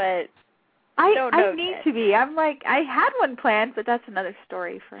am, but I don't know. I need to be. I'm like, I had one planned, but that's another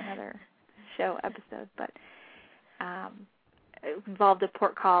story for another show episode. But it involved a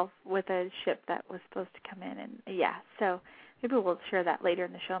port call with a ship that was supposed to come in, and yeah. So maybe we'll share that later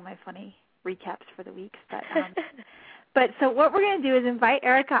in the show. My funny recaps for the weeks. But so what we're going to do is invite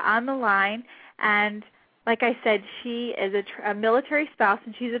Erica on the line, and like I said, she is a military spouse,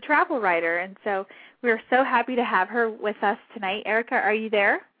 and she's a travel writer, and so we are so happy to have her with us tonight. Erica, are you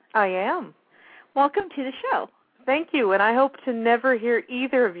there? I am. Welcome to the show. Thank you, and I hope to never hear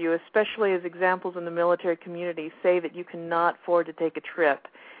either of you, especially as examples in the military community, say that you cannot afford to take a trip.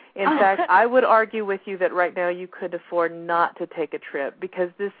 In fact, I would argue with you that right now you could afford not to take a trip because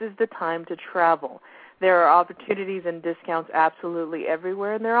this is the time to travel. There are opportunities and discounts absolutely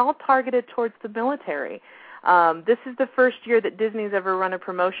everywhere, and they're all targeted towards the military. This is the first year that Disney's ever run a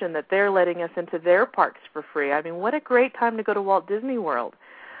promotion that they're letting us into their parks for free. I mean, what a great time to go to Walt Disney World.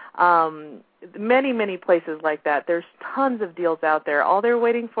 Many, many places like that. There's tons of deals out there. All they're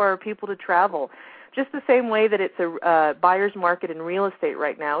waiting for are people to travel. Just the same way that it's a buyer's market in real estate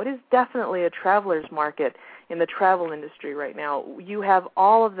right now, it is definitely a traveler's market in the travel industry right now. You have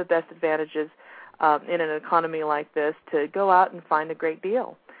all of the best advantages in an economy like this to go out and find a great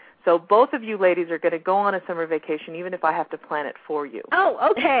deal. So both of you ladies are going to go on a summer vacation, even if I have to plan it for you. Oh,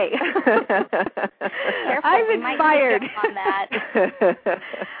 okay. I'm inspired. On that.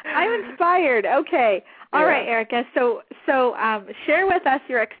 I'm inspired. Okay. All right, Erica. So share with us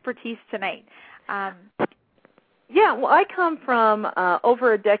your expertise tonight. Yeah, well, I come from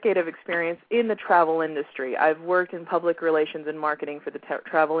over a decade of experience in the travel industry. I've worked in public relations and marketing for the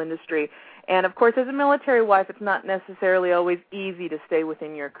travel industry. And, of course, as a military wife, it's not necessarily always easy to stay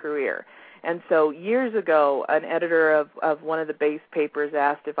within your career. And so years ago, an editor of one of the base papers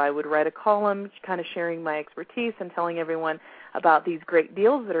asked if I would write a column kind of sharing my expertise and telling everyone about these great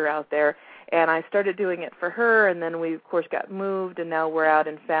deals that are out there. And I started doing it for her, and then we, of course, got moved, and now we're out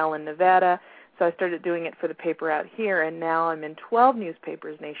in Fallon, Nevada. So I started doing it for the paper out here, and now I'm in 12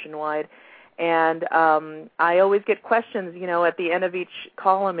 newspapers nationwide. And I always get questions, at the end of each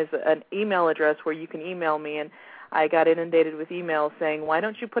column is an email address where you can email me. And I got inundated with emails saying, why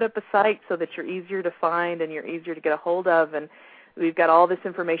don't you put up a site so that you're easier to find and you're easier to get a hold of? And we've got all this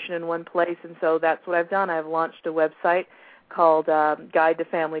information in one place. And so that's what I've done. I've launched a website called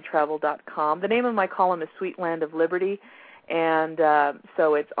GuideToFamilyTravel.com. The name of my column is Sweet Land of Liberty. And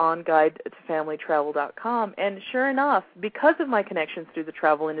so it's on GuideToFamilyTravel.com. And sure enough, because of my connections through the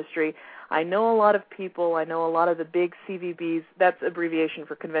travel industry, I know a lot of people. I know a lot of the big CVBs. That's abbreviation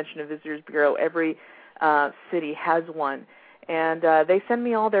for Convention and Visitors Bureau. Every city has one. And they send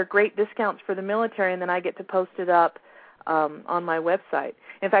me all their great discounts for the military, and then I get to post it up on my website.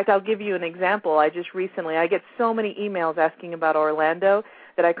 In fact, I'll give you an example. I get so many emails asking about Orlando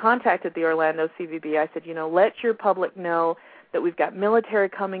that I contacted the Orlando CVB. I said, let your public know that we've got military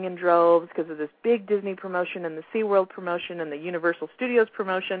coming in droves because of this big Disney promotion and the SeaWorld promotion and the Universal Studios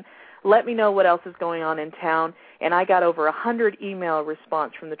promotion. Let me know what else is going on in town. And I got over 100 email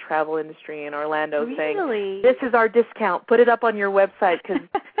response from the travel industry in Orlando saying, this is our discount. Put it up on your website because,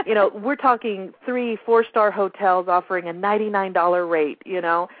 we're talking 3-4-star hotels offering a $99 rate,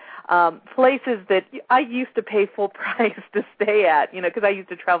 places that I used to pay full price to stay at, because I used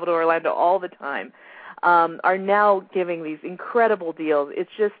to travel to Orlando all the time, are now giving these incredible deals.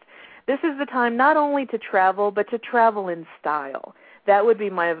 It's just, this is the time not only to travel, but to travel in style. That would be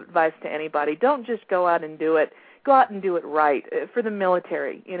my advice to anybody. Don't just go out and do it. Go out and do it right for the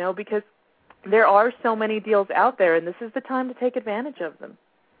military, because there are so many deals out there, and this is the time to take advantage of them.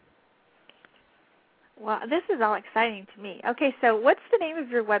 Well, this is all exciting to me. Okay, so what's the name of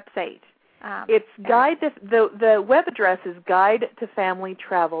your website? It's the web address is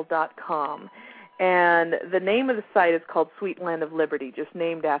GuideToFamilyTravel.com, and the name of the site is called Sweet Land of Liberty, just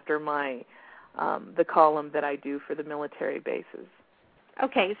named after my the column that I do for the military bases.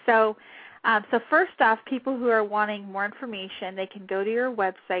 Okay, so first off, people who are wanting more information, they can go to your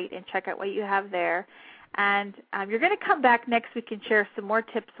website and check out what you have there. And you're going to come back next week and share some more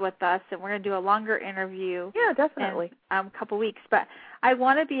tips with us, and we're going to do a longer interview. Yeah, definitely. In a couple weeks. But I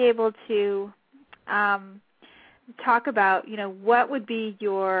want to be able to talk about, what would be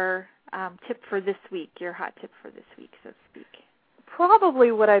your tip for this week, your hot tip for this week, so to speak.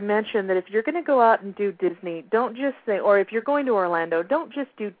 Probably what I mentioned, that if you're going to go out and do Disney, don't just say, or if you're going to Orlando, don't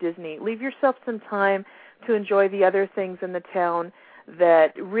just do Disney. Leave yourself some time to enjoy the other things in the town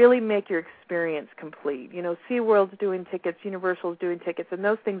that really make your experience complete. SeaWorld's doing tickets, Universal's doing tickets, and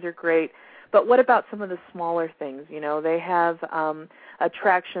those things are great. But what about some of the smaller things? They have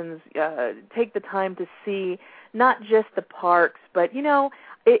attractions. Take the time to see not just the parks, but,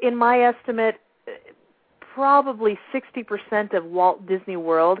 in my estimate, probably 60% of Walt Disney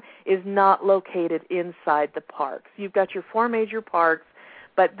World is not located inside the parks. You've got your 4 major parks,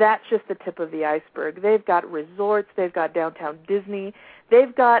 but that's just the tip of the iceberg. They've got resorts. They've got downtown Disney.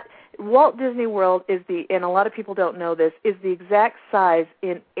 They've got Walt Disney World and a lot of people don't know this, is the exact size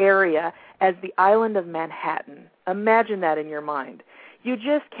in area as the island of Manhattan. Imagine that in your mind. You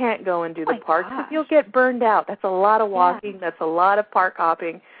just can't go and do the parks because you'll get burned out. That's a lot of walking. That's a lot of park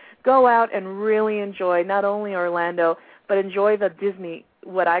hopping. Go out and really enjoy not only Orlando, but enjoy the Disney,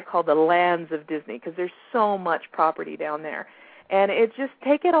 what I call the lands of Disney, because there's so much property down there. And it just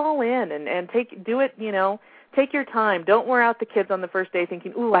take it all in and do it, take your time. Don't wear out the kids on the first day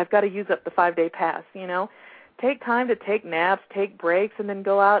thinking, ooh, I've got to use up the 5-day pass, Take time to take naps, take breaks, and then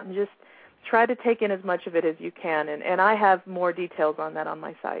go out and just try to take in as much of it as you can. And I have more details on that on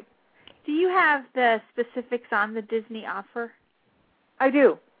my site. Do you have the specifics on the Disney offer? I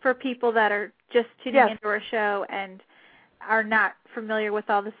do. For people that are just tuning into our show and are not familiar with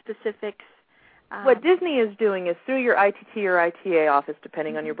all the specifics. What Disney is doing is through your ITT or ITA office,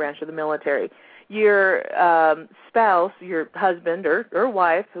 depending on your branch of the military, your spouse, your husband or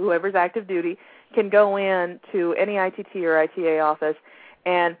wife, whoever's active duty, can go in to any ITT or ITA office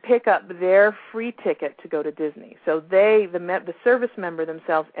and pick up their free ticket to go to Disney. So the service member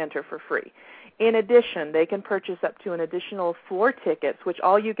themselves enter for free. In addition, they can purchase up to an additional 4 tickets, which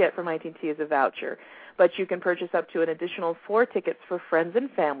all you get from ITT is a voucher, but you can purchase up to an additional 4 tickets for friends and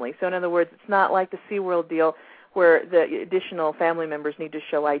family. So in other words, it's not like the SeaWorld deal where the additional family members need to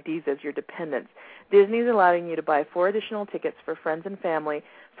show IDs as your dependents. Disney's allowing you to buy 4 additional tickets for friends and family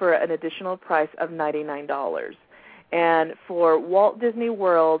for an additional price of $99. And for Walt Disney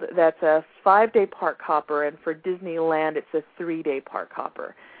World, that's a 5-day park hopper, and for Disneyland, it's a 3-day park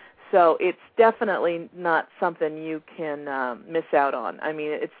hopper. So it's definitely not something you can miss out on. I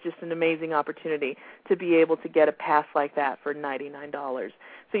mean, it's just an amazing opportunity to be able to get a pass like that for $99.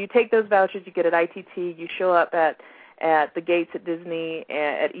 So you take those vouchers, you get at ITT, you show up at the gates at Disney,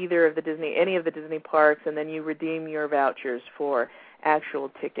 at any of the Disney parks, and then you redeem your vouchers for actual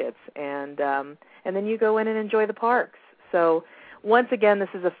tickets, and then you go in and enjoy the parks. So once again, this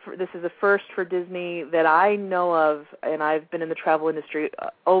is a first for Disney that I know of, and I've been in the travel industry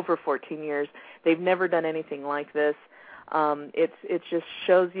over 14 years. They've never done anything like this. It just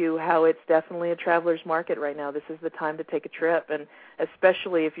shows you how it's definitely a traveler's market right now. This is the time to take a trip, and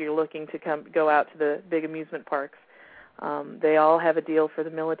especially if you're looking to go out to the big amusement parks. They all have a deal for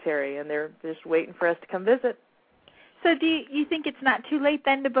the military, and they're just waiting for us to come visit. So do you think it's not too late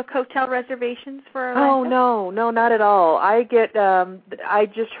then to book hotel reservations for Orlando? Oh, no, not at all. I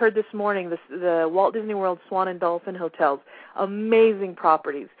just heard this morning the Walt Disney World Swan and Dolphin hotels, amazing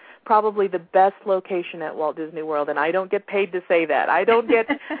properties, probably the best location at Walt Disney World, and I don't get paid to say that. I don't get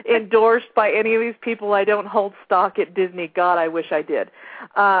endorsed by any of these people. I don't hold stock at Disney. God, I wish I did.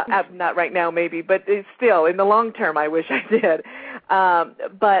 Not right now maybe, but still, in the long term, I wish I did.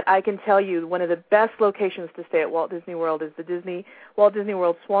 But I can tell you one of the best locations to stay at Walt Disney World is the Walt Disney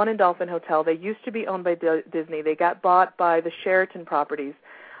World Swan and Dolphin Hotel. They used to be owned by Disney. They got bought by the Sheraton properties.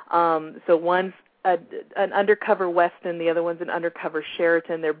 So one's an undercover Westin, the other one's an undercover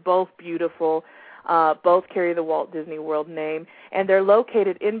Sheraton. They're both beautiful. Both carry the Walt Disney World name, and they're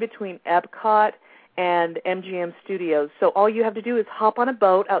located in between Epcot and MGM Studios. So all you have to do is hop on a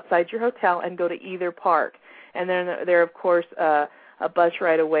boat outside your hotel and go to either park. And then they're, of course, a bus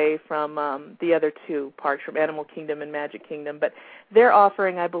ride away from the other 2 parks, from Animal Kingdom and Magic Kingdom. But they're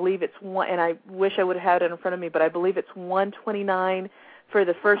offering, I believe it's one, and I wish I would have had it in front of me, but I believe it's $129 for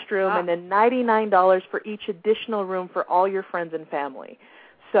the first room, and then $99 for each additional room for all your friends and family.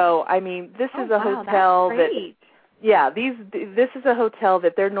 So, I mean, this is a hotel that, this is a hotel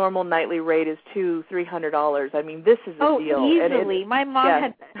that their normal nightly rate is $200-300. I mean, this is a deal. Oh, easily. My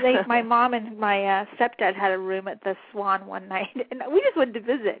mom my mom and my stepdad had a room at the Swan one night, and we just went to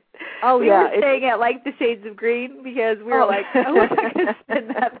visit. Oh, we were staying at the Shades of Green because we were like, we're not going to spend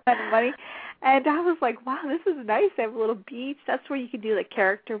that kind of money. And I was like, wow, this is nice. They have a little beach. That's where you could do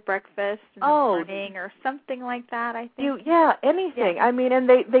character breakfast in the morning or something like that, I think. Anything. Yeah. I mean, and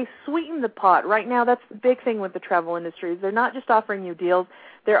they sweeten the pot. Right now, that's the big thing with the travel industry. They're not just offering you deals.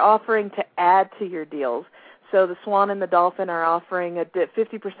 They're offering to add to your deals. So the Swan and the Dolphin are offering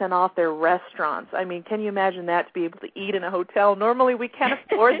 50% off their restaurants. I mean, can you imagine that, to be able to eat in a hotel? Normally, we can't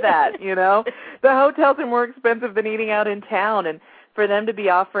afford that, The hotels are more expensive than eating out in town, and for them to be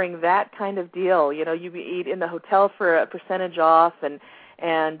offering that kind of deal, you eat in the hotel for a percentage off, and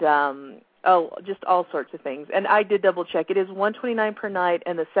just all sorts of things. And I did double check. It is $129 per night,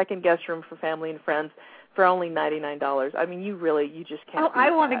 and the second guest room for family and friends for only $99. I mean, you just can't. Oh,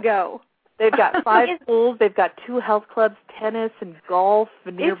 I want to go. They've got 5 pools. They've got 2 health clubs, tennis and golf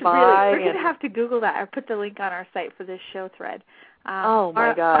nearby. We're going to have to Google that or put the link on our site for this show thread. Oh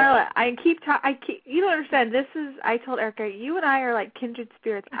my God! Marla, you don't understand. I told Erica, you and I are like kindred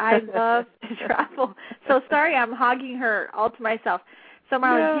spirits. I love to travel. So sorry, I'm hogging her all to myself. So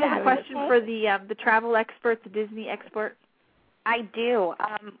Marla, do you have a question for the travel expert, the Disney expert? I do.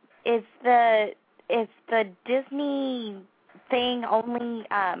 Is the Disney thing only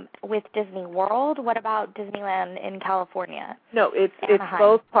with Disney World? What about Disneyland in California? No, it's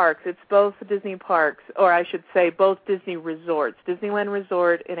both parks. It's both Disney parks, or I should say both Disney resorts. Disneyland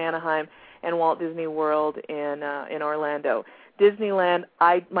Resort in Anaheim and Walt Disney World in Orlando. Disneyland,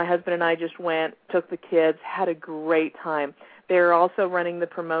 my husband and I just went, took the kids, had a great time. They're also running the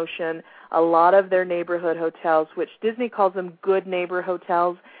promotion. A lot of their neighborhood hotels, which Disney calls them good neighbor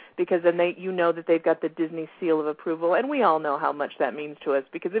hotels, because then you know that they've got the Disney seal of approval, and we all know how much that means to us,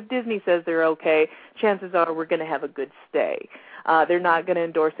 because if Disney says they're okay, chances are we're going to have a good stay. They're not going to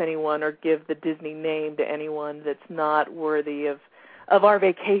endorse anyone or give the Disney name to anyone that's not worthy of our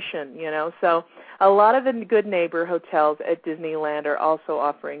vacation, you know. So a lot of the good neighbor hotels at Disneyland are also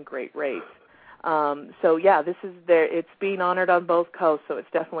offering great rates. So yeah, it's being honored on both coasts, so it's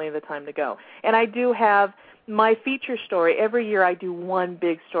definitely the time to go. And I do have my feature story. Every year I do one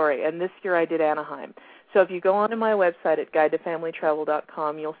big story, and this year I did Anaheim. So if you go onto my website at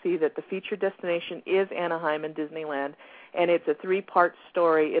guidetofamilytravel.com, you'll see that the featured destination is Anaheim and Disneyland, and it's a 3-part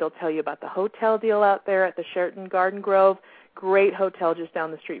story. It'll tell you about the hotel deal out there at the Sheraton Garden Grove, great hotel just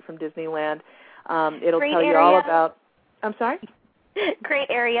down the street from Disneyland. It'll great tell you area. all about, I'm sorry? Great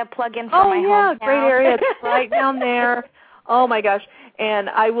area, plug in for my hometown. Oh, yeah, great area. It's right down there. Oh, my gosh. And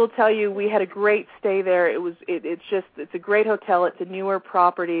I will tell you, we had a great stay there. It's a great hotel. It's a newer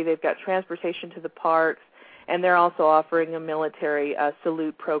property. They've got transportation to the parks, and they're also offering a military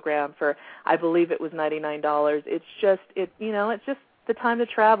salute program for, I believe it was $99. It's just the time to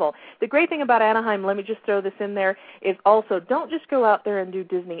travel. The great thing about Anaheim, let me just throw this in there, is also don't just go out there and do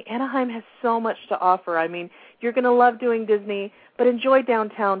Disney. Anaheim has so much to offer. I mean, you're going to love doing Disney, but enjoy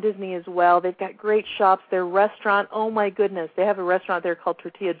downtown Disney as well. They've got great shops. Their restaurant, oh my goodness, they have a restaurant there called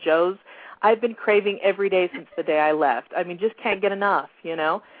Tortilla Joe's. I've been craving every day since the day I left. I mean, just can't get enough, you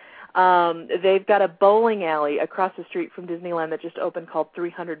know. They've got a bowling alley across the street from Disneyland that just opened called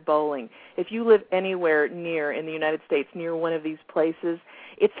 300 Bowling. If you live anywhere near in the United States, near one of these places,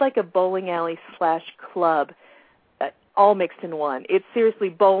 it's like a bowling alley / club, all mixed in one. It's seriously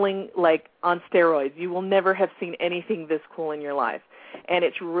bowling like on steroids. You will never have seen anything this cool in your life. And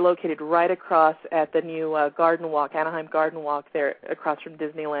it's located right across at the new Garden Walk, Anaheim Garden Walk there across from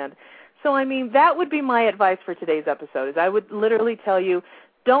Disneyland. So, I mean, that would be my advice for today's episode, is I would literally tell you,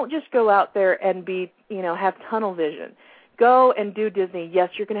 don't just go out there and have tunnel vision. Go and do Disney. Yes,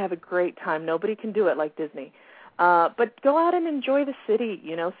 you're going to have a great time. Nobody can do it like Disney. But go out and enjoy the city,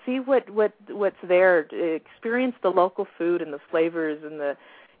 see what's there. Experience the local food and the flavors and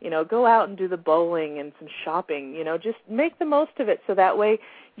go out and do the bowling and some shopping. Just make the most of it so that way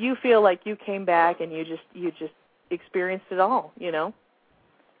you feel like you came back and you just experienced it all,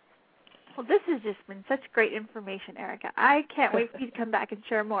 Well, this has just been such great information, Erica. I can't wait for you to come back and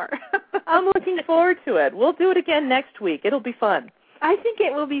share more. I'm looking forward to it. We'll do it again next week. It'll be fun. I think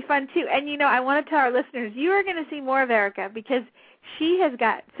it will be fun, too. And, I want to tell our listeners, you are going to see more of Erica because she has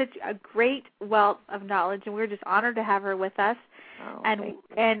got such a great wealth of knowledge, and we're just honored to have her with us. Oh,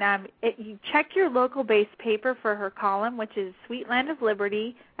 you check your local-based paper for her column, which is Sweet Land of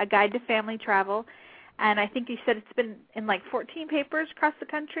Liberty, A Guide to Family Travel. And I think you said it's been in like 14 papers across the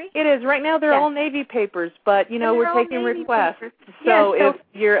country? It is. Right now they're all Navy papers, but, we're taking requests. So if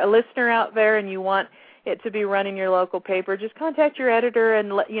you're a listener out there and you want it to be run in your local paper, just contact your editor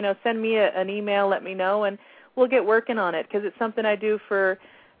and, send me an email, let me know, and we'll get working on it because it's something I do for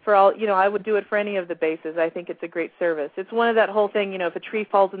all, I would do it for any of the bases. I think it's a great service. It's one of that whole thing, if a tree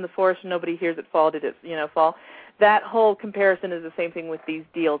falls in the forest and nobody hears it fall, did it, fall? That whole comparison is the same thing with these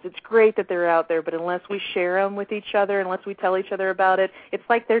deals. It's great that they're out there, but unless we share them with each other, unless we tell each other about it, it's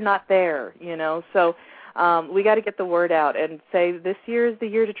like they're not there, So we got to get the word out and say this year is the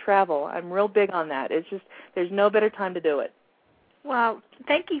year to travel. I'm real big on that. It's just there's no better time to do it. Well,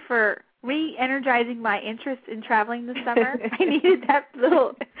 thank you for re-energizing my interest in traveling this summer. I needed that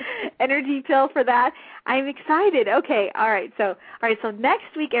little energy pill for that. I'm excited. Okay, all right. So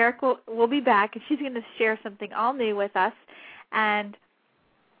next week, Eric will be back, and she's going to share something all new with us. And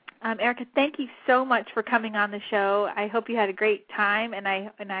Erica, thank you so much for coming on the show. I hope you had a great time, and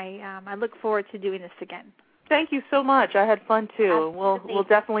I look forward to doing this again. Thank you so much. I had fun too. We'll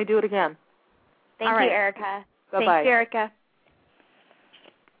definitely do it again. Thank you, Erica. Bye-bye. Thanks, Erica.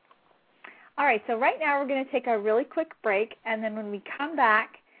 All right, so right now we're going to take a really quick break, and then when we come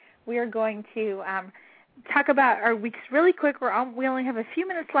back, we are going to talk about our weeks really quick. We only have a few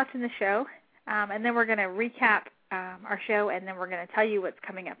minutes left in the show, and then we're going to recap our show, and then we're going to tell you what's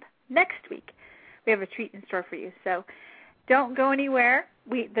coming up next week. We have a treat in store for you, so don't go anywhere.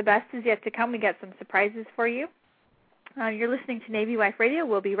 The best is yet to come. We got some surprises for you. You're listening to Navy Wife Radio.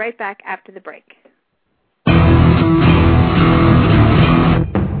 We'll be right back after the break.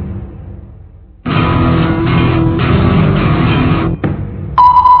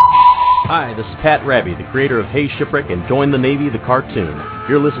 Hi, this is Pat Rabby, the creator of Hey Shipwreck and Join the Navy, the cartoon.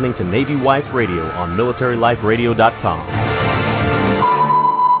 You're listening to Navy Wife Radio on MilitaryLifeRadio.com.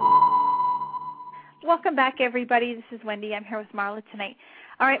 Welcome back, everybody. This is Wendy. I'm here with Marla tonight.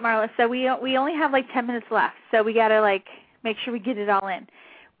 All right, Marla, so we only have 10 minutes left, so we got to make sure we get it all in.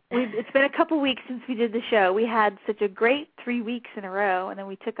 It's been a couple weeks since we did the show. We had such a great 3 weeks in a row, and then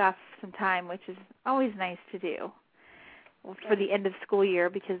we took off some time, which is always nice to do for the end of school year,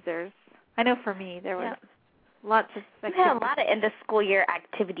 because I know for me there was lots of activities. We had a lot of end of school year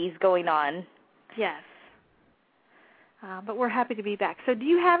activities going on. Yes. But we're happy to be back. So do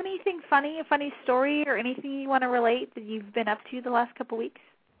you have anything funny, a funny story or anything you want to relate that you've been up to the last couple weeks?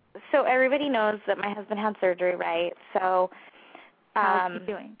 So everybody knows that my husband had surgery, right? So how's he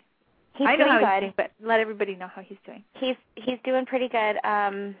doing? He's I know doing how good. he's doing, but let everybody know how he's doing. He's doing pretty good.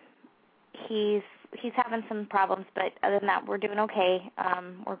 He's having some problems, but other than that, we're doing okay.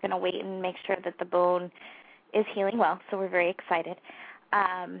 We're going to wait and make sure that the bone is healing well, so we're very excited.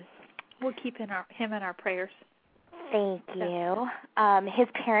 We'll keep him in our prayers. Thank you. His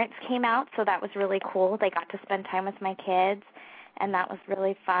parents came out, so that was really cool. They got to spend time with my kids, and that was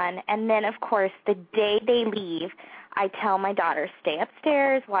really fun. And then, of course, the day they leave, I tell my daughter, stay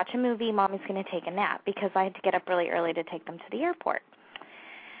upstairs, watch a movie, Mommy's going to take a nap, because I had to get up really early to take them to the airport.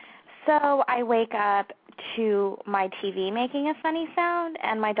 So I wake up to my TV making a funny sound,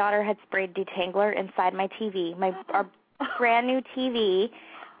 and my daughter had sprayed detangler inside my TV. Our brand new TV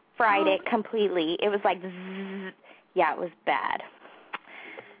fried it completely. It was like, zzz. Yeah, it was bad.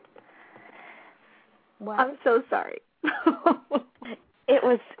 Wow. I'm so sorry. It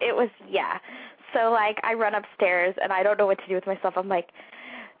was, yeah. So, I run upstairs, and I don't know what to do with myself. I'm like,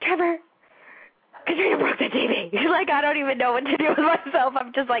 Trevor, Katrina broke the TV. I don't even know what to do with myself.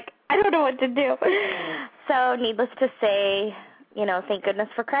 I'm just I don't know what to do. So, needless to say, thank goodness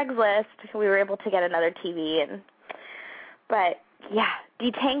for Craigslist, we were able to get another TV. But, yeah,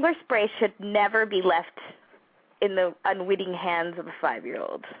 detangler spray should never be left in the unwitting hands of a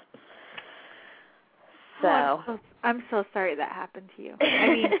 5-year-old. So I'm so sorry that happened to you. I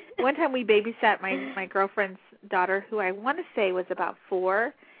mean, one time we babysat my girlfriend's daughter, who I want to say was about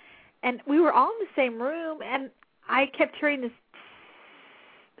 4, and we were all in the same room, and I kept hearing this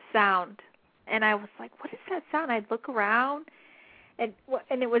sound, and I was like, what is that sound? I'd look around, and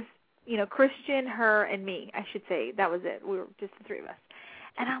it was, Christian, her, and me, I should say. That was it. We were just the 3 of us.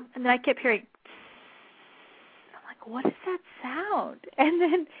 And then I kept hearing, I'm like, what is that sound? And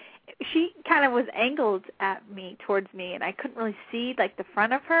then she kind of was angled towards me, and I couldn't really see the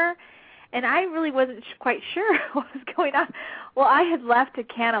front of her, and I really wasn't quite sure what was going on. Well, I had left a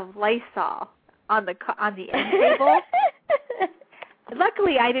can of Lysol on the end table.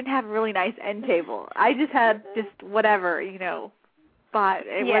 Luckily, I didn't have a really nice end table. I just had whatever, but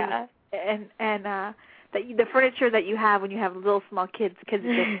it was, and the furniture that you have when you have little small kids, because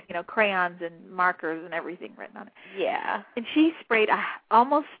it's just, crayons and markers and everything written on it. Yeah. And she sprayed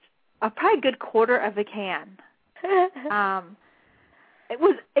probably a good quarter of a can. It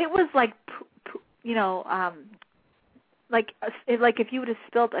was like if you would have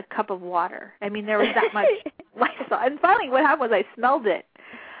spilled a cup of water. I mean, there was that much Lysol. And finally, what happened was I smelled it.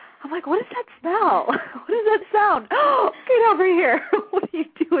 I'm like, what is that smell? What is that sound? Oh, get over here! What are you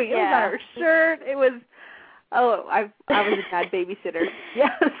doing? Yeah. It was on her shirt. It was. Oh, I was a bad babysitter.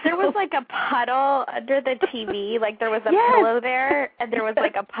 Yes. There was a puddle under the TV. There was a pillow there, and there was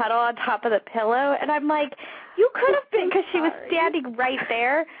a puddle on top of the pillow. And I'm like, you could have been, because she was standing right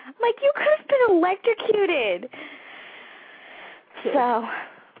there. I'm like, you could have been electrocuted. So.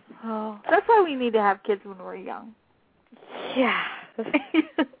 Oh, that's why we need to have kids when we're young. Yeah.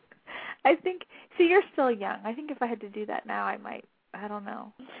 I think, you're still young. I think if I had to do that now, I might, I don't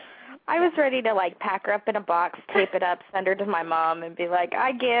know. I was ready to pack her up in a box, tape it up, send her to my mom, and be like,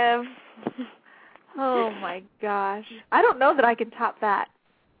 I give. Oh my gosh. I don't know that I can top that.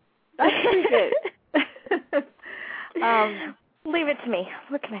 That's pretty good. Leave it to me.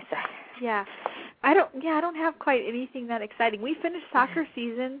 What can I say? Yeah. I don't have quite anything that exciting. We finished soccer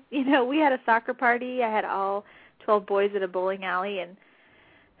season. You know, we had a soccer party. I had all 12 boys at a bowling alley and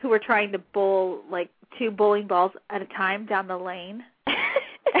who were trying to bowl like 2 bowling balls at a time down the lane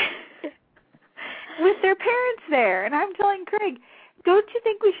with their parents there. And I'm telling Craig, don't you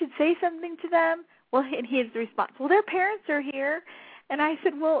think we should say something to them? Well, and his response, well, their parents are here. And I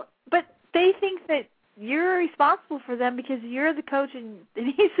said, well, but they think that you're responsible for them because you're the coach. And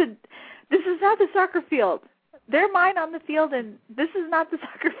he said, this is not the soccer field. They're mine on the field, and this is not the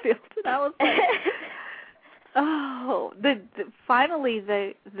soccer field. And I was like, oh, finally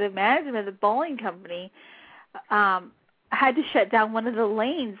the management of the bowling company had to shut down one of the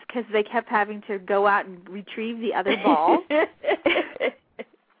lanes because they kept having to go out and retrieve the other balls. And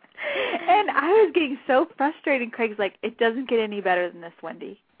I was getting so frustrated. Craig's like, it doesn't get any better than this,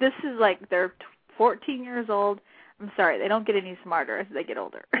 Wendy. This is like they're 14 years old. I'm sorry, they don't get any smarter as they get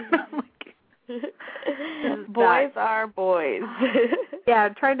older. Boys are boys. Yeah,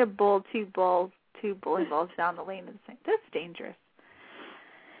 trying to bowl 2 bowling balls down the lane. That's dangerous.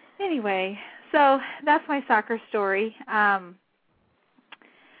 Anyway, so that's my soccer story.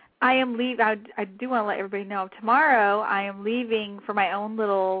 I am leaving. I do want to let everybody know. Tomorrow I am leaving for my own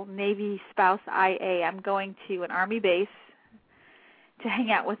little Navy spouse IA. I'm going to an Army base to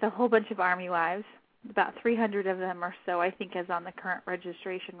hang out with a whole bunch of Army wives. About 300 of them or so, I think, is on the current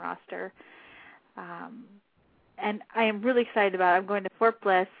registration roster. And I am really excited about it. I'm going to Fort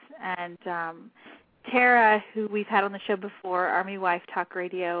Bliss, and Tara, who we've had on the show before, Army Wife Talk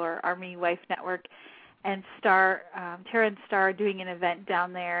Radio or Army Wife Network, and Tara and Star are doing an event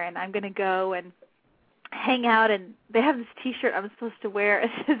down there, and I'm going to go and hang out. And they have this T-shirt I'm supposed to wear.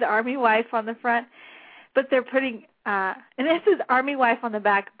 It says Army Wife on the front, but they're putting and it says Army Wife on the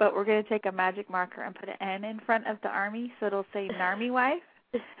back, but we're going to take a magic marker and put an N in front of the Army, so it'll say Narmy Wife.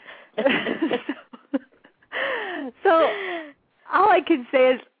 So all I can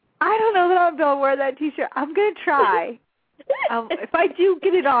say is I don't know that I'll be able to wear that T-shirt. I'm going to try. If I do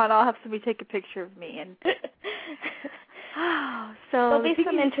get it on, I'll have somebody take a picture of me. And so there'll be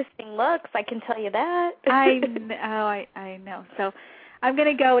some interesting looks, I can tell you that. I know. So I'm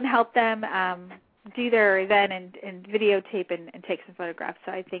going to go and help them do their event and videotape and take some photographs.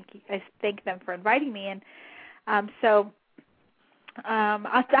 So I thank them for inviting me. And so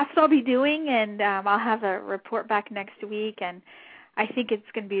that's what I'll be doing, and I'll have a report back next week. And I think it's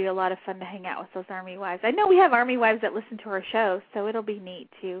going to be a lot of fun to hang out with those Army wives. I know we have Army wives that listen to our show, so it'll be neat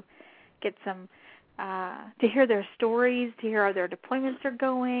to get some, to hear their stories, to hear how their deployments are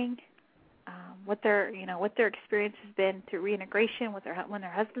going, what their experience has been through reintegration when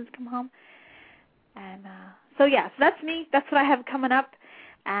their husbands come home. And so that's me. That's what I have coming up.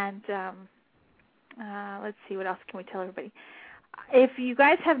 And let's see, what else can we tell everybody? If you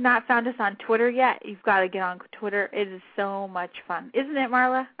guys have not found us on Twitter yet, you've got to get on Twitter. It is so much fun. Isn't it,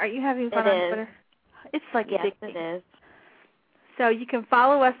 Marla? Are you having fun on Twitter? It's like addicting. Yes, it is. So you can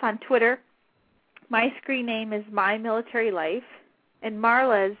follow us on Twitter. My screen name is My Military Life. And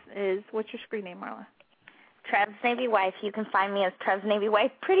Marla's is, what's your screen name, Marla? Trev's Navy Wife. You can find me as Trev's Navy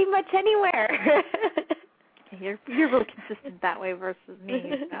Wife pretty much anywhere. You're really consistent that way versus me.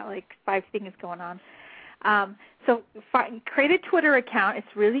 You've got like 5 things going on. So create a Twitter account.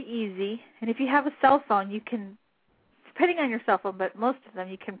 It's really easy. And if you have a cell phone, you can, depending on your cell phone, but most of them,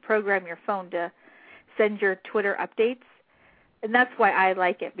 you can program your phone to send your Twitter updates. And that's why I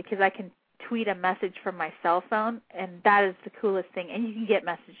like it, because I can tweet a message from my cell phone, and that is the coolest thing. And you can get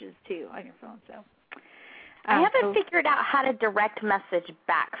messages, too, on your phone. So I haven't figured out how to direct message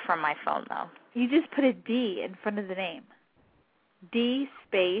back from my phone, though. You just put a D in front of the name. D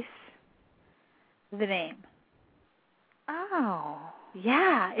space the name. Oh.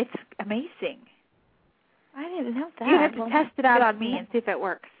 Yeah, it's amazing. I didn't know that. You have to test it out on me and see if it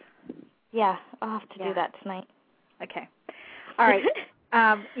works. Yeah, I'll have to do that tonight. Okay. All right.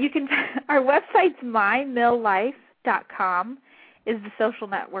 You can. Our website's mymillife.com is the social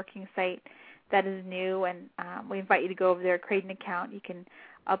networking site that is new, and we invite you to go over there, create an account. You can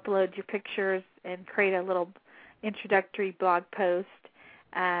upload your pictures and create a little introductory blog post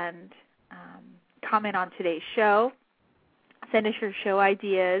and comment on today's show. Send us your show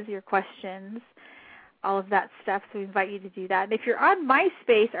ideas, your questions, all of that stuff. So we invite you to do that. And if you're on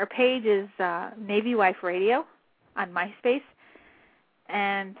MySpace, our page is Navy Wife Radio on MySpace.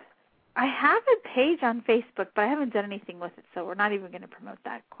 And I have a page on Facebook, but I haven't done anything with it, so we're not even going to promote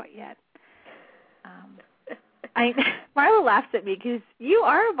that quite yet. Marla laughs at me because you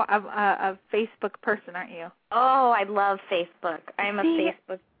are a Facebook person, aren't you? Oh, I love Facebook. I'm a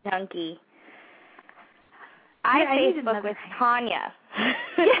Facebook junkie. I Facebook with Tanya.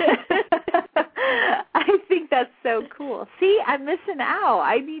 I think that's so cool. See, I'm missing out.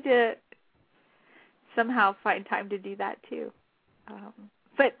 I need to somehow find time to do that too.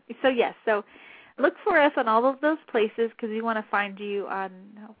 So look for us on all of those places because we want to find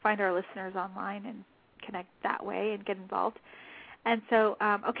our listeners online and connect that way and get involved. And so,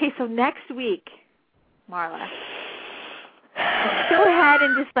 so next week, Marla, go ahead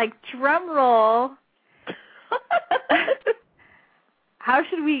and just drum roll. How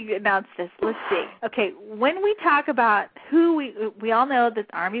should we announce this? Let's see. Okay, when we talk about who we all know that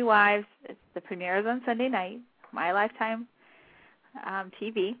Army Wives, the premiere is on Sunday night, My Lifetime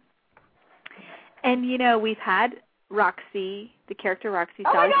TV. And, we've had Roxy, the character Roxy,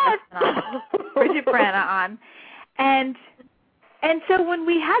 Sally on, Bridget Brenna on. And so when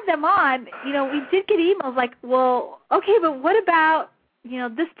we had them on, we did get emails like, well, okay, but what about,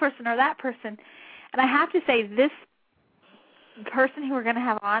 this person or that person? And I have to say this person who we're going to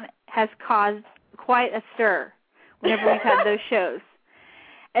have on has caused quite a stir whenever we've had those shows.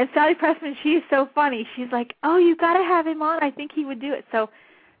 And Sally Pressman, she is so funny. She's like, oh, you got to have him on. I think he would do it. So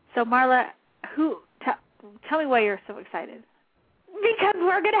Marla, tell me why you're so excited. Because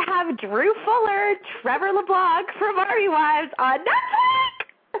we're going to have Drew Fuller, Trevor LeBlanc from Army Wives on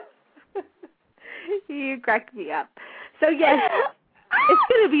Netflix. You cracked me up. So, yes, it's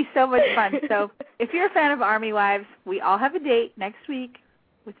going to be so much fun. So if you're a fan of Army Wives, we all have a date next week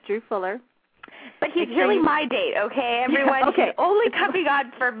with Drew Fuller. But he's really my date, okay, everyone? Yeah, okay. He's only coming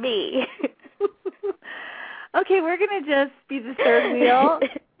on for me. Okay, we're going to just be the third wheel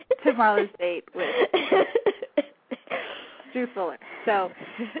to Marla's date with Drew Fuller. So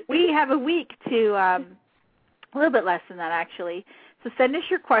we have a week to, a little bit less than that actually. So send us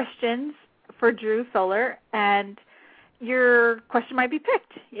your questions for Drew Fuller, and your question might be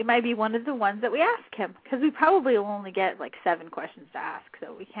picked. It might be one of the ones that we ask him, because we probably will only get 7 questions to ask,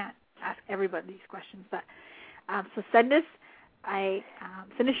 so we can't ask everybody these questions. But so send us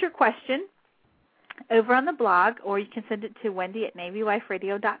your question over on the blog, or you can send it to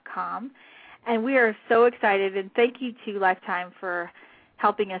Wendy@NavyWifeRadio.com. And we are so excited, and thank you to Lifetime for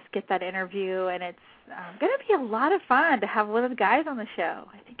helping us get that interview. And it's going to be a lot of fun to have one of the guys on the show.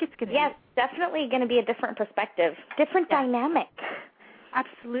 I think it's going to be definitely going to be a different perspective, different dynamic.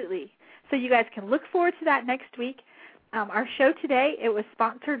 Absolutely. So you guys can look forward to that next week. Our show today, it was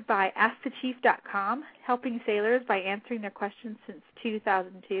sponsored by AskTheChief.com, helping sailors by answering their questions since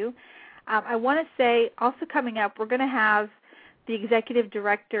 2002. I want to say, also coming up, we're going to have the executive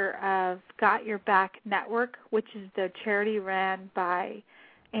director of Got Your Back Network, which is the charity ran by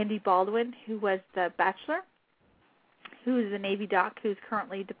Andy Baldwin, who was the Bachelor, who is a Navy doc who's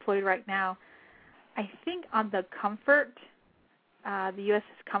currently deployed right now, I think, on the Comfort, the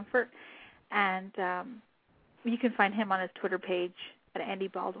USS Comfort. And you can find him on his Twitter page at Andy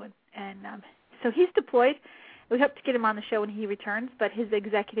Baldwin. And so he's deployed. We hope to get him on the show when he returns, but his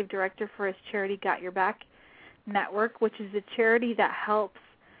executive director for his charity Got Your Back Network, which is a charity that helps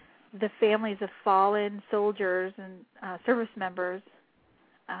the families of fallen soldiers and service members.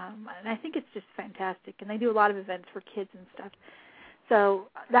 And I think it's just fantastic. And they do a lot of events for kids and stuff. So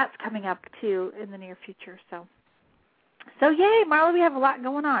that's coming up, too, in the near future. So yay, Marla, we have a lot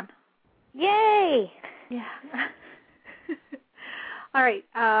going on. Yay! Yeah. All right.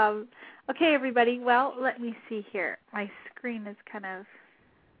 Okay, everybody. Well, let me see here. My screen is kind of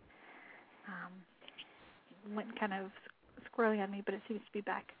went kind of squirrely on me, but it seems to be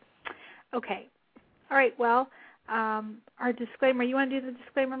back. Okay. All right. Well, our disclaimer. You want to do the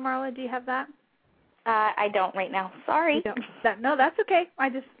disclaimer, Marla? Do you have that? I don't right now. Sorry. You don't. No, that's okay.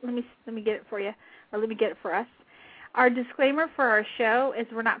 Let me get it for you, or let me get it for us. Our disclaimer for our show is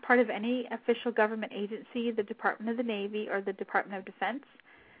we're not part of any official government agency, the Department of the Navy, or the Department of Defense.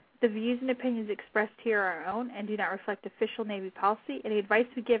 The views and opinions expressed here are our own and do not reflect official Navy policy. Any advice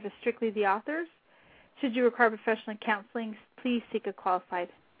we give is strictly the author's. Should you require professional counseling, please seek a qualified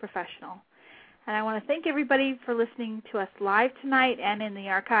professional. And I want to thank everybody for listening to us live tonight and in the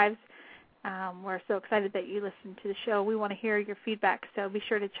archives. We're so excited that you listened to the show. We want to hear your feedback, so be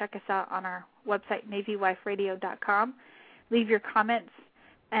sure to check us out on our website, NavyWifeRadio.com. Leave your comments,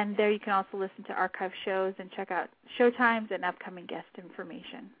 and there you can also listen to archive shows and check out show times and upcoming guest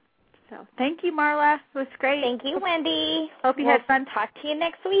information. So thank you, Marla. It was great. Thank you, Wendy. Hope you had fun. Talk to you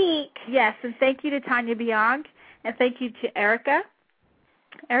next week. Yes, and thank you to Tanya Biank, and thank you to Erica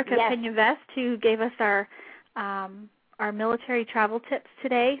yes. Pena-Vest, who gave us our our military travel tips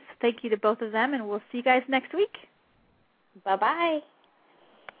today. So thank you to both of them, and we'll see you guys next week. Bye-bye.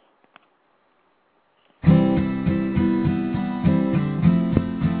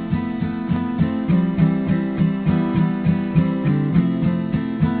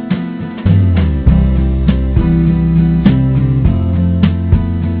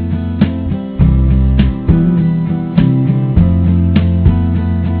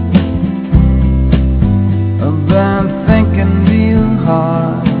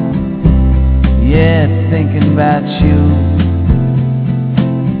 Thinking about you,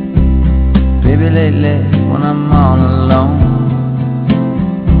 baby, lately when I'm all alone,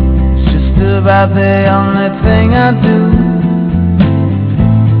 it's just about the only thing I do.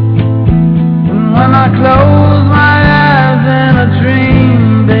 And when I close my eyes in a